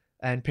in,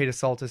 and Peter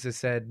Saltis has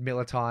said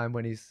Miller time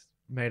when he's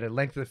made a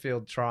length of the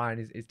field try in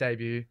his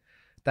debut.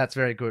 That's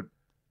very good.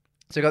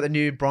 So we got the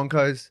new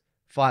Broncos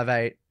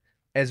 5'8",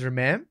 Ezra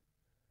Mam.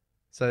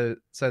 So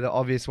the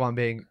obvious one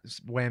being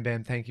Wham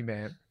Bam, thank you,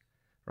 man.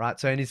 Right.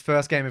 So in his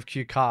first game of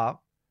Q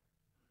Cup,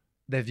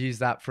 they've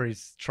used that for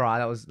his try.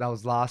 That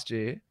was last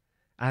year.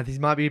 And he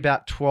might be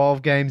about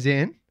 12 games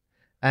in,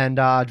 and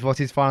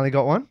Vossi's finally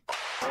got one.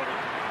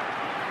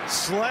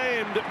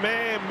 Slammed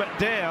Mam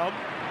down,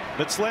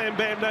 but slam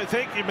Bam, no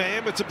thank you,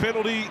 ma'am. It's a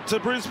penalty to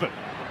Brisbane.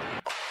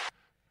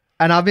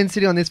 And I've been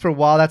sitting on this for a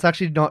while. That's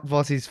actually not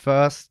Vossi's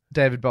first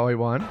David Bowie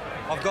one.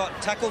 I've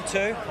got tackle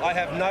 2. I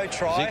have no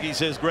try. Ziggy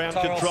says ground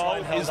control.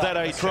 Is that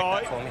a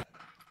try?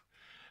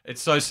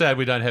 It's so sad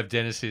we don't have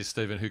Dennis here,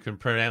 Stephen, who can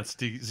pronounce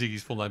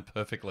Ziggy's full name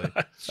perfectly.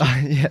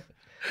 Yeah.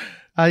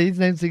 His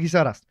name's Ziggy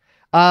Stardust.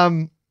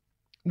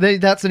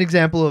 That's an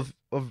example of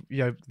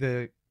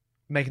the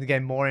making the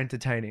game more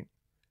entertaining.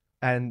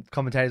 And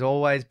commentators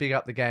always big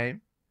up the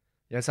game.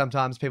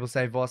 Sometimes people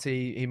say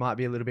Vossi, he might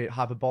be a little bit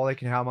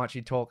hyperbolic in how much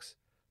he talks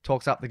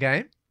up the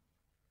game.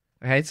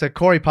 Okay, so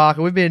Corey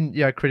Parker, we've been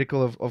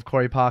critical of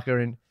Corey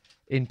Parker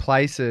in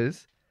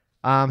places.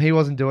 He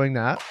wasn't doing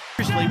that.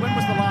 When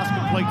was the last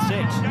complete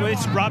set? Well,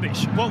 it's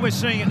rubbish. What we're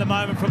seeing at the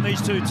moment from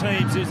these two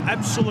teams is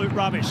absolute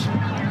rubbish.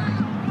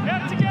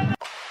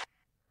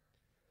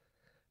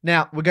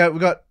 Now we got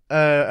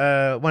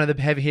one of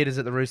the heavy hitters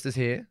at the Roosters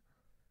here,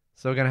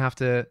 so we're going to have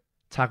to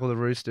tackle the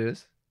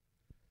Roosters.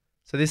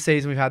 So this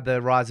season we've had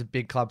the rise of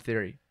big club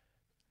theory.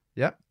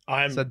 Yep.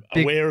 I'm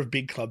aware of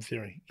big club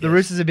theory. The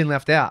Roosters have been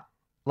left out.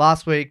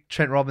 Last week,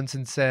 Trent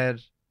Robinson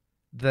said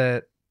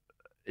that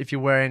if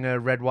you're wearing a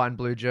red, white and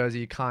blue jersey,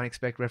 you can't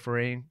expect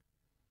refereeing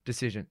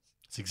decisions.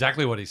 It's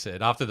exactly what he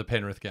said after the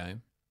Penrith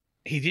game.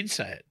 He did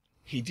say it.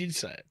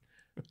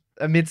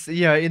 Amidst,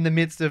 in the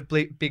midst of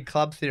big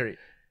club theory.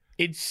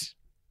 It's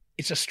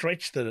a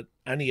stretch that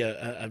only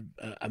a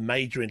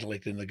major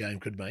intellect in the game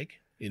could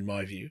make, in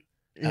my view.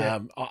 Yeah.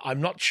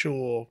 I'm not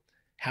sure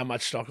how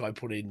much stock I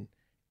put in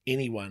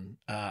anyone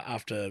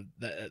after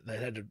they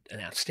had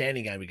an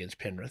outstanding game against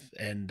Penrith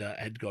and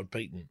had got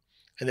beaten.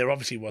 And there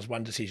obviously was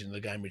one decision in the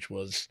game which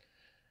was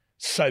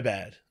so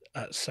bad,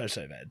 so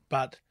bad.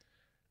 But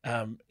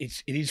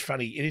it is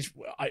funny. It is.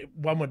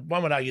 One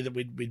would argue that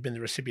we'd been the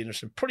recipient of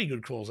some pretty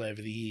good calls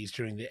over the years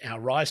during our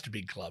rise to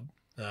big club.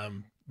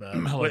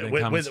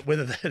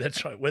 Whether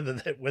that's right, whether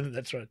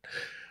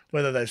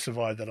they've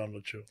survived that, I'm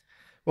not sure.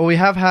 Well, we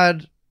have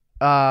had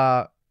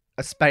a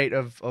spate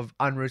of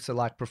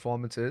un-Rooster-like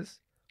performances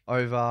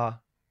over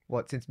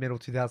since middle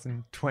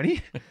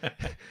 2020,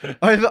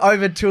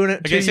 over 2 years.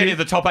 Against any of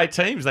the top 8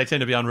 teams, they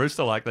tend to be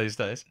un-Rooster-like these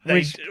days.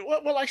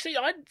 Well, actually,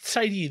 I'd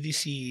say to you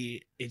this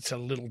year it's a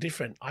little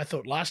different. I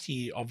thought last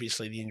year,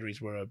 obviously, the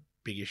injuries were a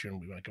big issue,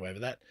 and we won't go over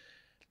that.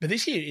 But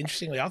this year,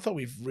 interestingly, I thought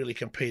we've really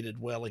competed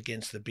well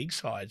against the big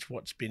sides.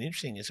 What's been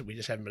interesting is that we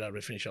just haven't been able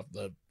to finish off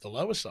the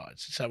lower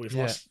sides. So we've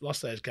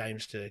lost those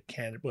games to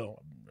Canterbury.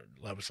 Well,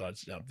 lower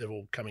sides, they're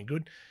all coming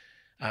good.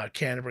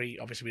 Canterbury,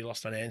 obviously, we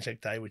lost on Anzac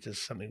Day, which is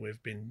something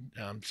we've been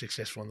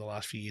successful in the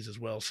last few years as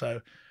well.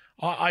 So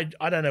I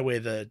don't know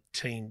where the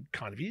team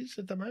kind of is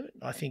at the moment.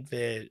 I think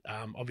they're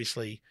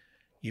obviously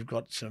you've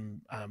got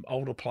some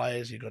older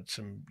players, you've got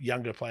some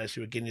younger players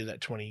who are getting to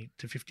that 20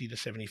 to 50 to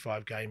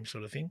 75 game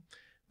sort of thing.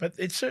 But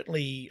it's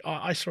certainly,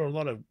 I saw a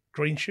lot of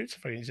green shoots,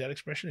 if I can use that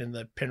expression, in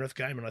the Penrith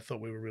game, and I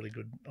thought we were really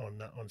good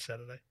on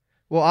Saturday.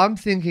 Well, I'm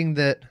thinking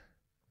that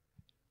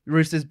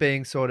Roosters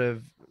being sort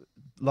of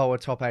lower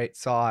top 8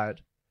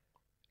 side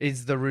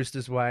is the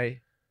Roosters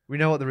way. We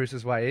know what the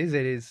Roosters way is.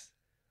 It is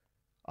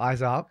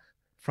eyes up,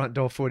 front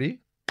door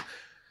footy.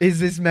 Is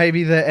this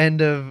maybe the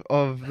end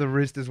of the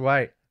Roosters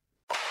way?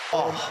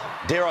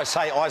 Oh, dare I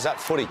say eyes up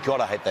footy? God,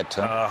 I hate that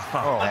term.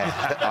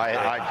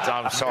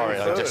 I'm sorry.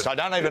 I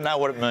don't even know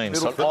what it means.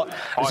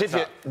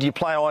 Do you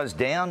play eyes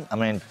down? I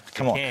mean,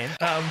 come on.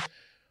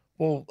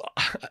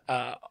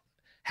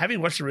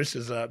 Having watched the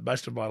Roosters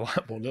most of my life,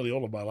 well, nearly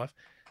all of my life,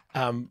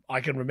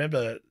 I can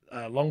remember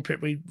long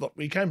period.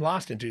 We came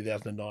last in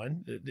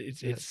 2009.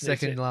 It's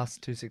second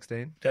last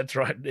 2016. That's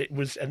right. It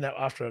was, and that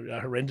after a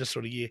horrendous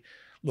sort of year.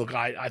 Look,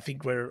 I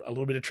think we're a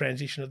little bit of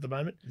transition at the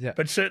moment. Yeah.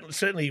 But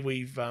certainly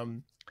we've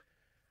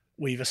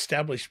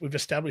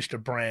established a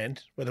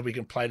brand. Whether we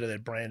can play to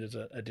that brand is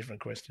a different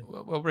question.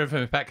 Well,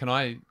 Reverend Pat, can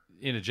I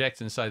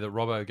interject and say that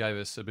Robbo gave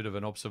us a bit of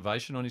an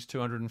observation on his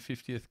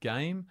 250th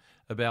game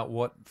about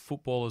what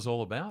football is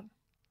all about?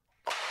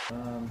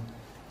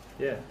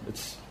 Yeah,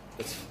 it's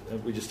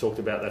we just talked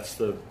about that's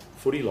the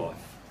footy life.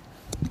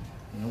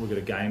 We've got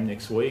a game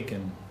next week,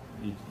 and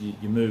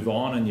you move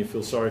on, and you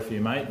feel sorry for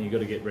your mate, and you've got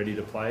to get ready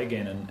to play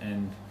again,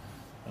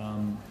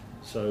 and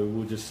so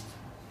we'll just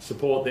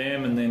support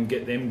them and then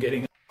get them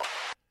getting.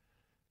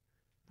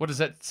 What does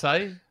that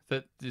say?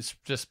 That it's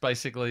just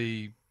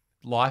basically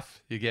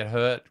life. You get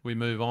hurt, we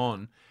move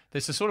on.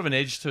 There's a sort of an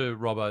edge to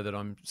Robbo that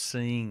I'm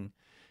seeing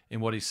in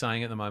what he's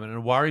saying at the moment,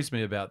 and it worries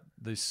me about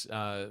this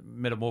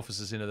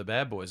metamorphosis into the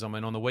bad boys. I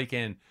mean, on the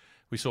weekend,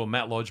 we saw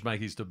Matt Lodge make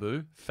his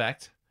debut.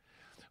 Fact.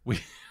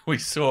 We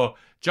saw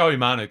Joey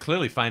Manu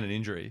clearly feign an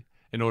injury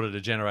in order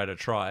to generate a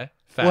try.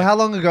 Fact. Well, how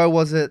long ago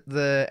was it?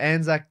 The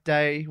Anzac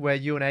Day where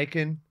Ewan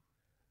Aiken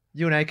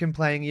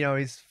playing,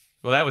 his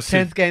that was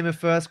 10th game of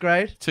first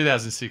grade.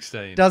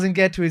 2016. Doesn't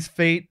get to his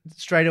feet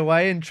straight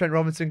away, and Trent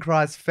Robinson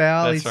cries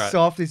foul. That's He's right.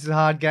 soft. This is a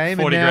hard game.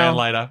 40 and grand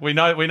later. We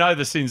know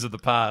the sins of the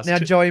past. Now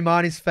Joey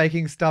Manu's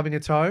faking stubbing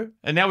a toe.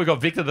 And now we've got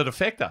Victor the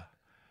Defector.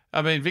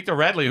 I mean, Victor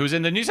Radley, who was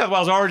in the New South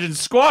Wales Origin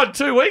squad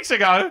 2 weeks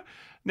ago,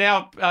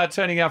 now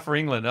turning out for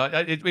England.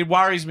 It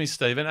worries me,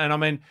 Stephen. And I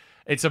mean,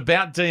 it's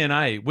about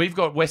DNA. We've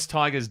got West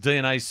Tigers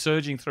DNA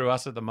surging through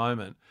us at the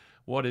moment.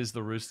 What is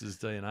the Roosters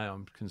DNA?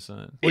 I'm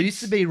concerned. Well, it used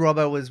to be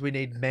Robbo was we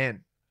need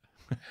men.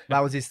 That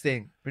was his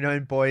thing. We know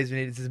in boys,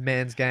 this is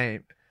man's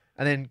game.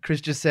 And then Chris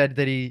just said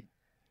that he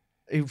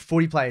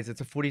 40 players.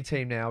 It's a footy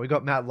team now. We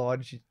got Matt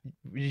Lodge.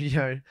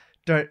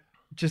 Don't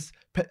just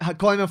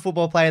call him a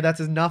football player. That's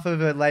enough of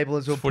a label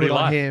as we'll put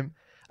on him.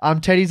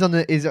 Teddy's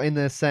is in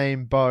the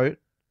same boat.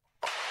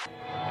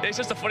 He's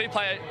just a footy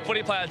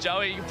player,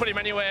 Joey. You can put him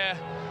anywhere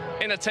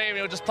in a team.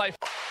 He'll just play.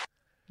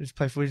 Just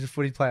play footy. He's a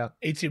footy player.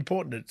 It's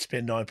important to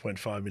spend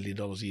 $9.5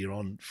 million a year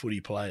on footy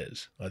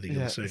players, I think, in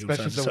the circumstances.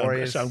 Especially if the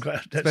Warriors,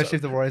 especially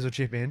if the Warriors will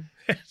chip in.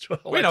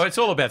 It's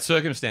all about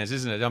circumstance,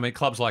 isn't it? I mean,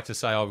 clubs like to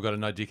say, we've got a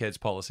no dickheads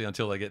policy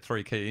until they get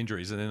 3 key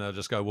injuries, and then they'll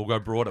just go, we'll go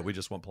broader. We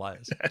just want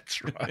players.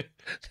 That's right.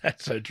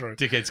 That's so true.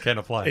 Dickheads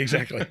cannot play.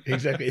 Exactly.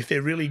 If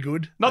they're really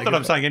good. Not that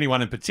I'm saying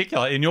anyone in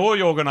particular in your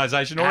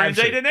organisation or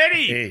indeed in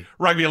any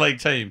rugby league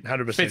team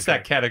 100% fits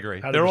that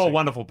category. 100%. They're all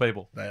wonderful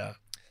people. They are.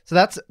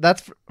 So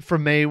that's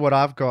from me what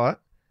I've got.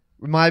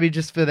 Maybe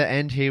just for the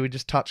end here, we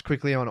just touch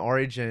quickly on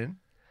Origin.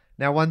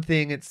 Now, one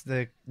thing, it's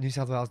the New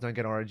South Wales don't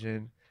get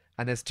Origin.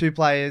 And there's 2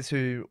 players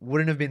who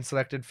wouldn't have been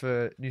selected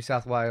for New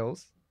South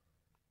Wales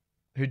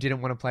who didn't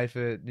want to play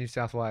for New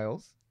South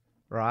Wales,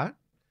 right?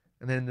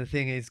 And then the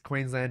thing is,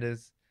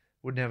 Queenslanders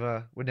would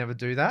never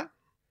do that,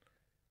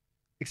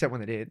 except when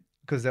they did,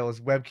 because there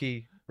was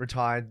Webke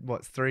retired,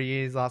 last 3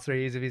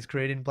 years of his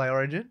career, didn't play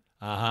Origin.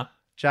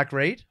 Jack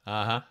Reed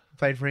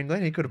played for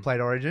England. He could have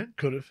played Origin.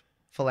 Could have.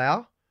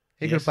 Folau.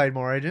 He could have played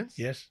more Origins.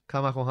 Yes.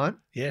 Carmichael Hunt.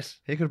 Yes.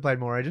 He could have played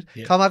more Origins.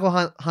 Yeah. Carmichael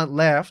Hunt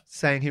left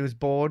saying he was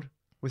bored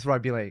with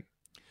rugby league.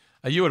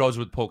 Are you at odds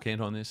with Paul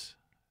Kent on this,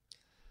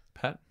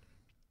 Pat?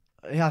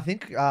 Yeah, I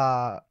think...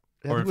 or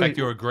in fact,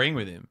 you're agreeing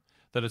with him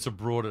that it's a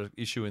broader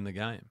issue in the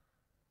game?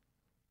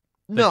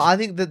 No, I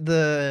think that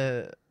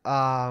the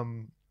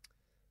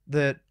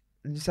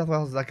New South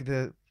Wales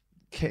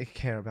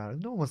care about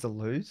it. No one wants to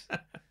lose.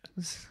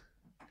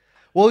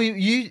 Well,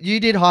 you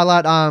did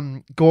highlight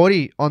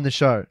Gordy on the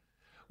show.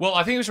 Well,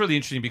 I think it was really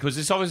interesting because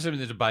it's obviously been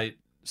the debate,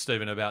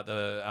 Stephen, about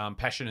the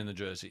passion in the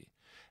jersey.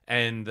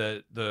 And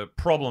the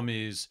problem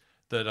is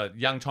that a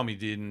young Tommy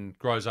Dearden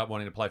grows up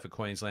wanting to play for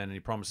Queensland and he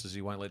promises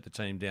he won't let the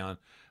team down,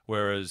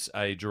 whereas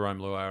a Jerome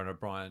Luai and a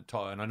Brian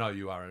To'o, and I know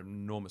you are an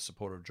enormous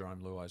supporter of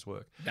Jerome Luai's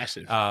work.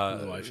 Massive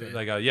Luai fan.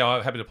 They go,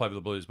 I'm happy to play for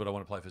the Blues, but I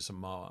want to play for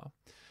Samoa.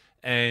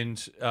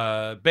 And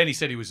Benny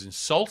said he was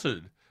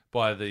insulted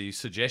by the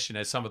suggestion,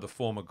 as some of the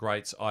former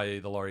greats, i.e.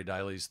 the Laurie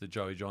Dailies, the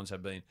Joey Johns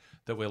have been,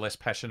 that we're less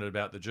passionate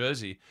about the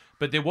jersey.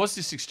 But there was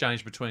this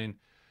exchange between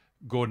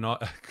Gordon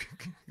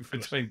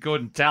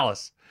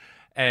Tallis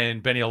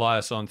and Benny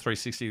Elias on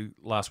 360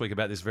 last week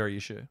about this very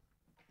issue.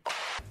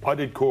 I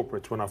did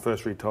corporates when I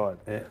first retired.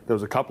 Yeah. There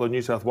was a couple of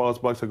New South Wales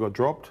blokes that got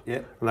dropped.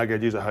 Yeah. And they go,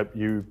 geez, I hope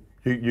you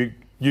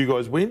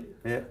guys win.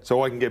 Yeah.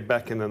 So I can get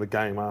back into the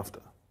game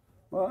after.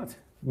 What?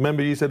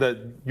 Remember you said that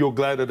you're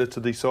glad that it's a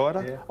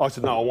decider? Yeah. I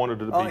said, no, I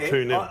wanted it to be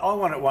 2-0. I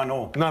want it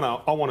 1-1.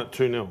 No, I want it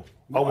 2-0.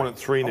 I want it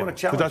 3-0.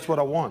 Because that's what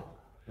I want.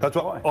 That's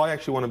what I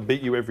actually want to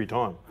beat you every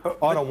time.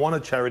 I don't want a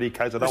charity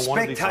case. I don't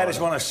want a decider. Spectators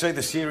want to see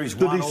the series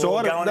won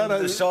or going into the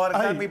decider.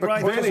 Don't be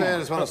brave.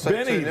 Queenslanders want to see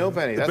 2-0,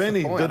 Benny. That's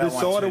the point. The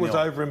decider was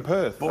over in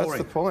Perth. That's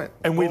the point.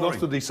 And we lost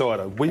the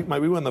decider. We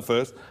won the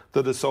first.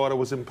 The decider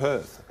was in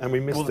Perth. And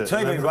we missed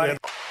it.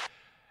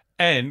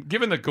 And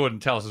given that Gordon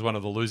Tallis is one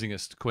of the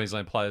losingest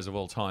Queensland players of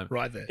all time,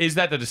 right there, is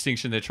that the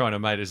distinction they're trying to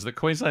make? Is that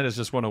Queenslanders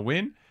just want to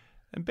win,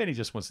 and Benny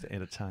just wants to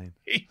entertain?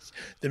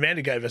 The man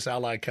who gave us a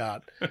la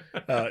carte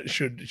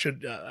should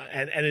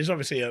and is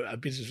obviously a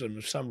businessman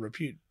of some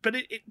repute. But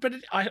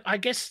I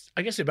guess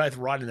they're both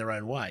right in their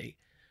own way,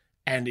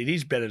 and it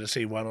is better to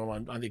see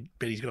one-on-one. I think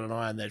Benny's got an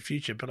eye on that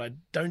future, but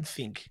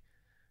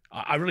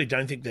I really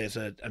don't think there's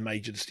a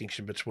major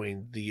distinction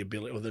between the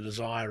ability or the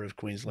desire of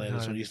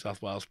Queenslanders or New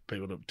South Wales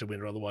people to win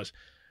or otherwise.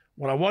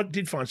 What I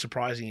did find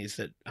surprising is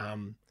that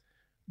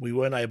we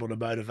weren't able to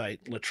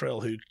motivate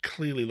Latrell, who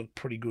clearly looked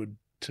pretty good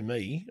to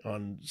me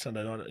on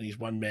Sunday night, and his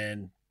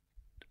one-man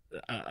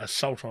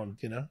assault on,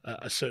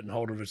 a certain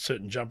holder of a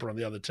certain jumper on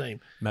the other team.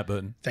 Matt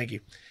Burton. Thank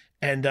you.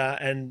 And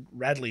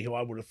Radley, who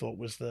I would have thought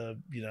was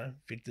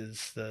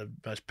Victor's the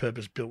most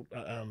purpose-built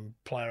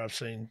player I've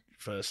seen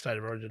for State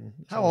of Origin.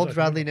 How old's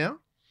Radley now?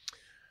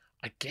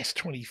 I guess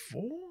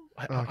 24.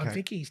 Okay. I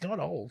think he's not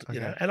old,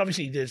 Okay. And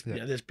obviously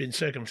there's been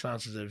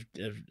circumstances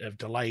that have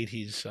delayed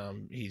his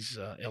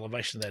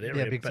elevation in that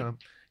area. Yeah, big time.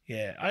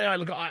 Yeah,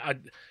 I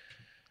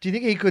Do you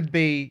think he could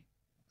be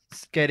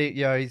getting?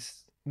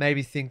 He's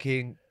maybe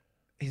thinking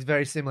he's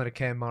very similar to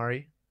Cam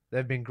Murray.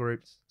 They've been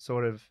grouped,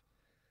 sort of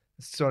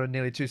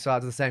nearly two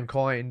sides of the same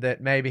coin.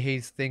 That maybe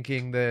he's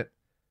thinking that,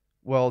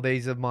 well,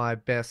 these are my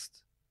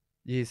best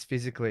years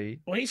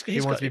physically. Well,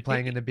 he wants to be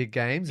playing in the big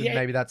games, and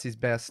maybe that's his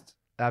best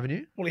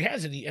avenue. Well, he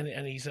has,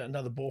 and he's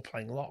another ball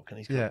playing lock, and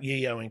he's got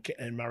Yeo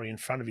and Murray in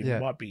front of him. Yeah.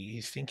 It might be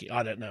his thinking.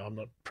 I don't know. I'm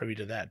not privy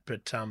to that,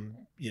 but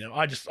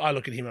I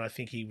look at him and I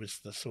think he's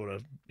the sort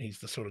of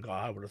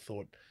guy I would have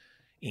thought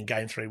in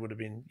Game 3 would have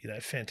been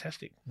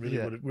fantastic.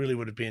 Really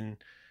would have been,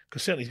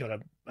 because certainly he's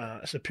got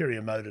a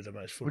superior motor to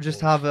most footballers. We'll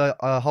just have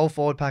a whole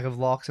forward pack of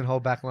locks and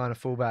whole back line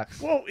of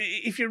fullbacks. Well,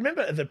 if you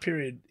remember the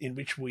period in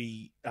which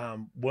we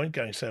weren't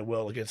going so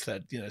well against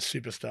that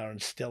superstar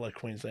and stellar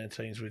Queensland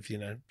teams with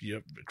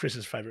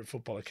Chris's favourite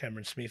footballer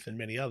Cameron Smith and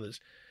many others,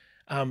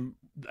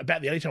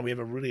 about the only time we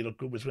ever really looked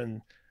good was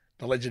when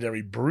the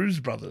legendary Bruise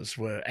brothers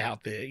were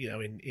out there,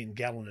 in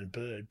Gallen and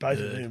Bird, both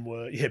of whom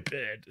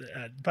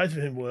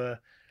were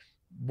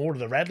more to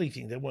the Radley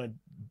thing. They weren't.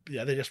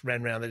 They just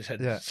ran around. They just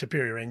had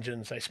superior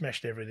engines. They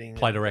smashed everything.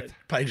 Play direct.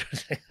 Eyes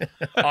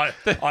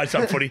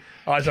up footy.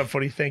 Eyes up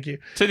footy. Thank you.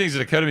 Two things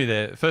that occur to me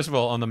there. First of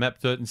all, on the Matt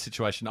Burton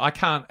situation, I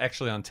can't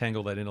actually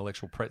untangle that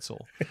intellectual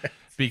pretzel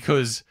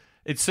because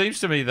it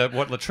seems to me that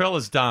what Latrell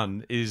has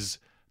done is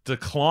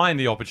decline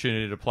the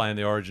opportunity to play in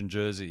the Origin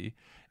jersey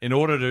in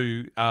order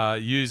to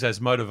use as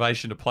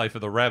motivation to play for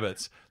the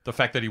Rabbits the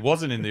fact that he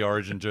wasn't in the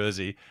Origin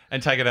jersey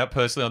and take it out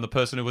personally on the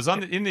person who was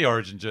in the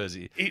Origin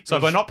jersey.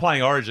 By not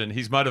playing Origin,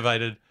 he's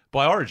motivated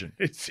by Origin.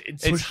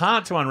 It's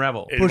hard to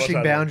unravel.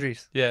 Pushing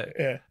boundaries.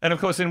 Yeah. And,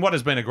 of course, in what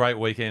has been a great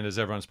weekend, as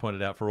everyone's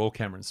pointed out, for all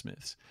Cameron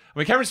Smiths. I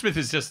mean, Cameron Smith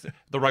is just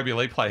the rugby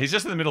league player. He's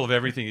just in the middle of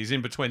everything. He's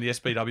in between the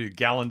SBW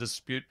Gallen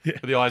dispute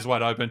with the eyes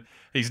wide open.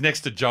 He's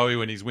next to Joey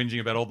when he's whinging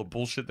about all the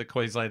bullshit that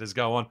Queenslanders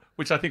go on,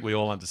 which I think we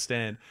all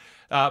understand.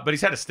 But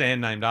he's had a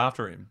stand named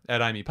after him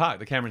at Amy Park,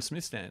 the Cameron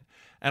Smith stand.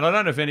 And I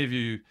don't know if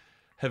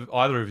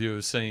either of you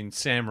have seen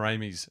Sam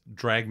Raimi's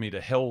Drag Me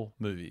to Hell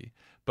movie,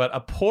 but a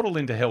portal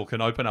into hell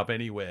can open up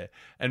anywhere.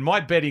 And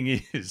my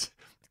betting is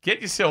get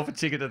yourself a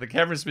ticket to the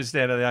Cameron Smith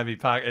stand at the Amy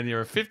Park and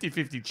you're a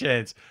 50-50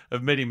 chance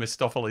of meeting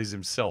Mistopheles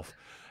himself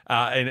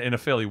in a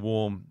fairly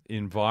warm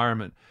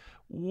environment.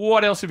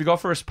 What else have you got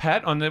for us,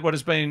 Pat, on what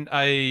has been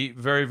a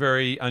very,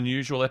 very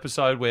unusual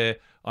episode where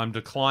I'm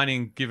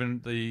declining,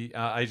 given the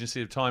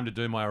agency of time, to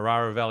do my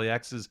Orara Valley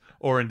axes,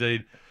 or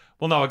indeed,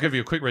 well, no, I'll give you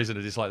a quick reason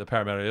to dislike the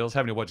Parramatta Eels,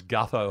 having to watch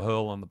Gutho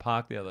hurl on the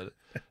park the other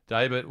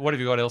day. But what have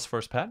you got else for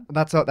us, Pat?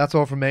 That's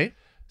all from me.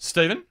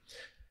 Stephen?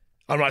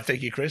 All right,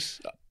 thank you,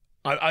 Chris.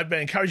 I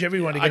encourage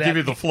everyone to get out. I give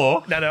you the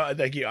floor. No,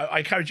 thank you. I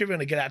encourage everyone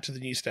to get out to the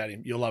new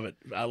stadium. You'll love it.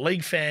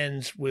 League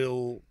fans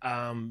will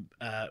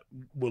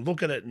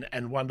look at it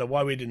and wonder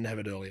why we didn't have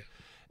it earlier.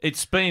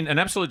 It's been an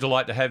absolute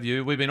delight to have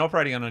you. We've been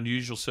operating under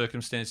unusual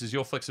circumstances.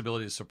 Your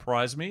flexibility has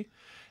surprised me,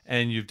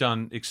 and you've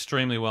done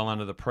extremely well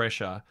under the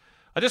pressure.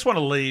 I just want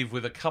to leave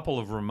with a couple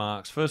of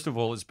remarks. First of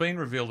all, it's been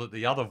revealed that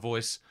the other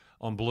voice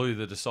on Blue,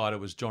 the decider,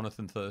 was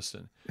Jonathan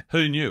Thurston.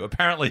 Who knew?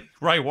 Apparently,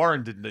 Ray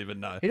Warren didn't even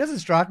know. He doesn't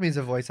strike me as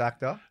a voice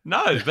actor.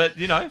 No, but,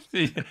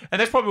 and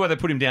that's probably why they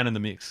put him down in the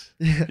mix,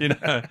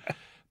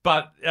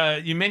 But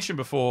you mentioned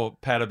before,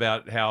 Pat,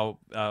 about how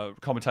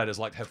commentators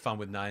like to have fun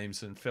with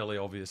names and fairly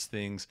obvious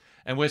things,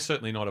 and we're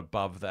certainly not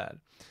above that.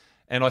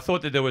 And I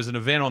thought that there was an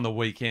event on the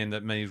weekend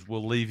that means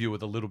we'll leave you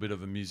with a little bit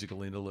of a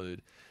musical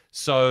interlude.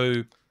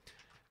 So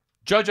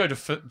Jojo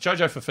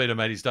Fafita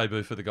made his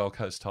debut for the Gold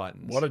Coast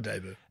Titans. What a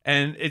debut.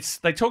 And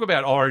they talk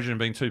about Origin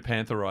being too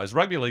Pantherised.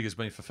 Rugby League has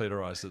been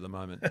Fafitarised at the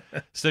moment.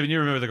 Stephen, you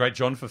remember the great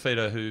John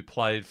Fafita who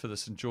played for the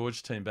St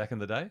George team back in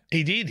the day?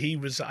 He did.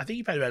 I think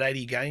he played about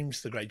 80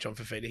 games, the great John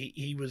Fafita.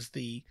 He was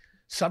the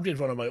subject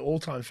of one of my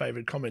all-time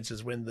favourite comments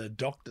is when the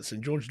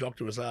St George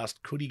doctor was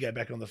asked, could he go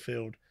back on the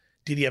field?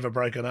 Did he have a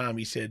broken arm?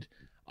 He said,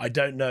 I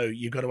don't know.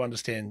 You've got to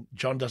understand,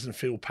 John doesn't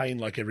feel pain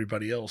like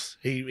everybody else.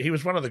 He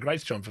was one of the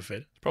greats, John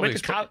Fafita. Went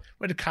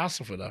to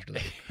Castleford after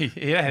that.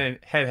 He had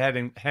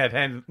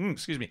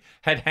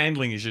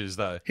handling issues,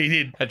 though. He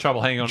did. Had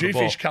trouble hanging on to the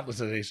ball. Jewfish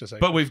cutlets, as he used to say.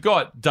 But we've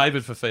got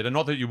David Fafita,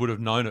 not that you would have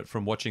known it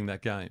from watching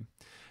that game.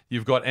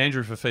 You've got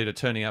Andrew Fafita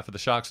turning out for the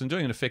Sharks and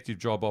doing an effective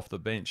job off the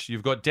bench.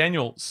 You've got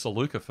Daniel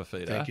Saluka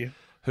Fafita. Thank you.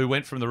 Who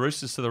went from the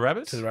Roosters to the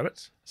Rabbits? To the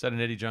Rabbits. Is that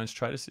an Eddie Jones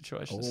trader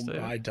situation,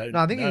 Steve? I don't know.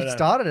 No, I think he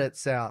started at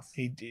South.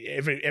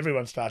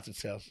 Everyone starts at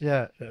South.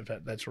 Yeah.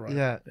 That's right.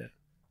 Yeah.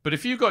 But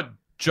if you've got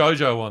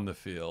Jojo on the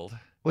field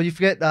Well, you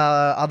forget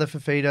other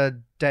Fafita,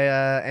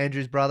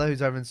 Andrew's brother,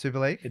 who's over in Super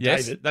League.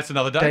 Yes, David. that's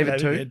another David. David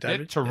too. Yeah,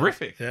 David.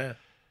 Terrific. Yeah.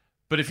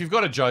 But if you've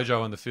got a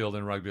JoJo on the field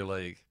in rugby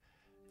league,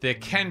 there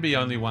can be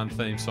only one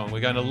theme song.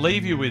 We're going to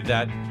leave you with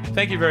that.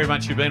 Thank you very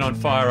much. You've been on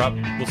Fire Up.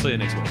 We'll see you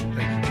next week.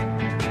 Thank you.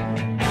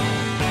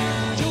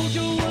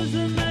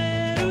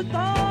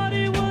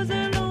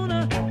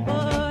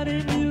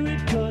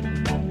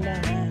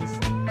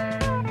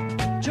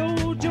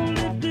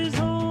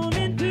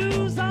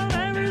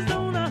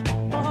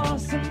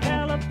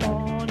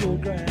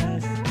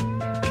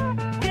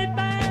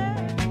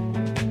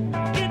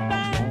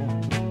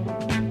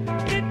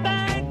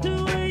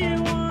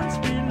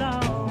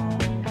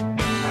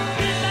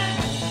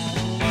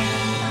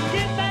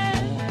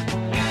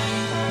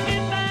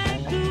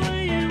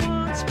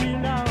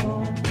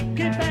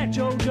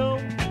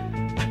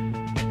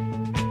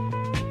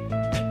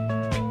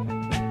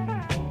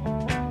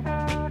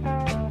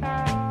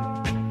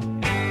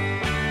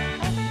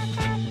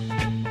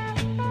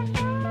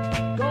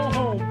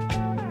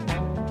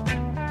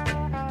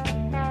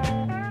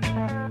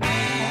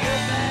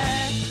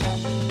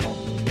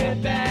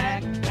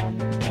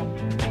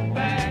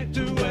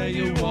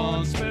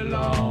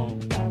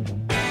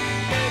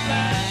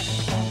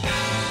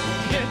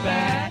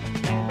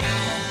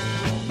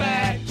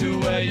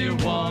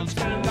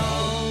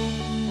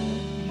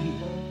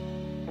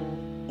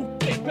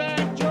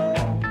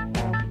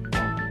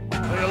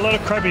 A lot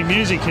of crappy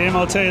music, Cam,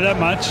 I'll tell you that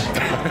much.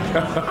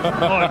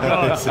 Oh,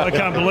 God, I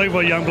can't believe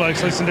what young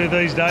blokes listen to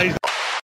these days.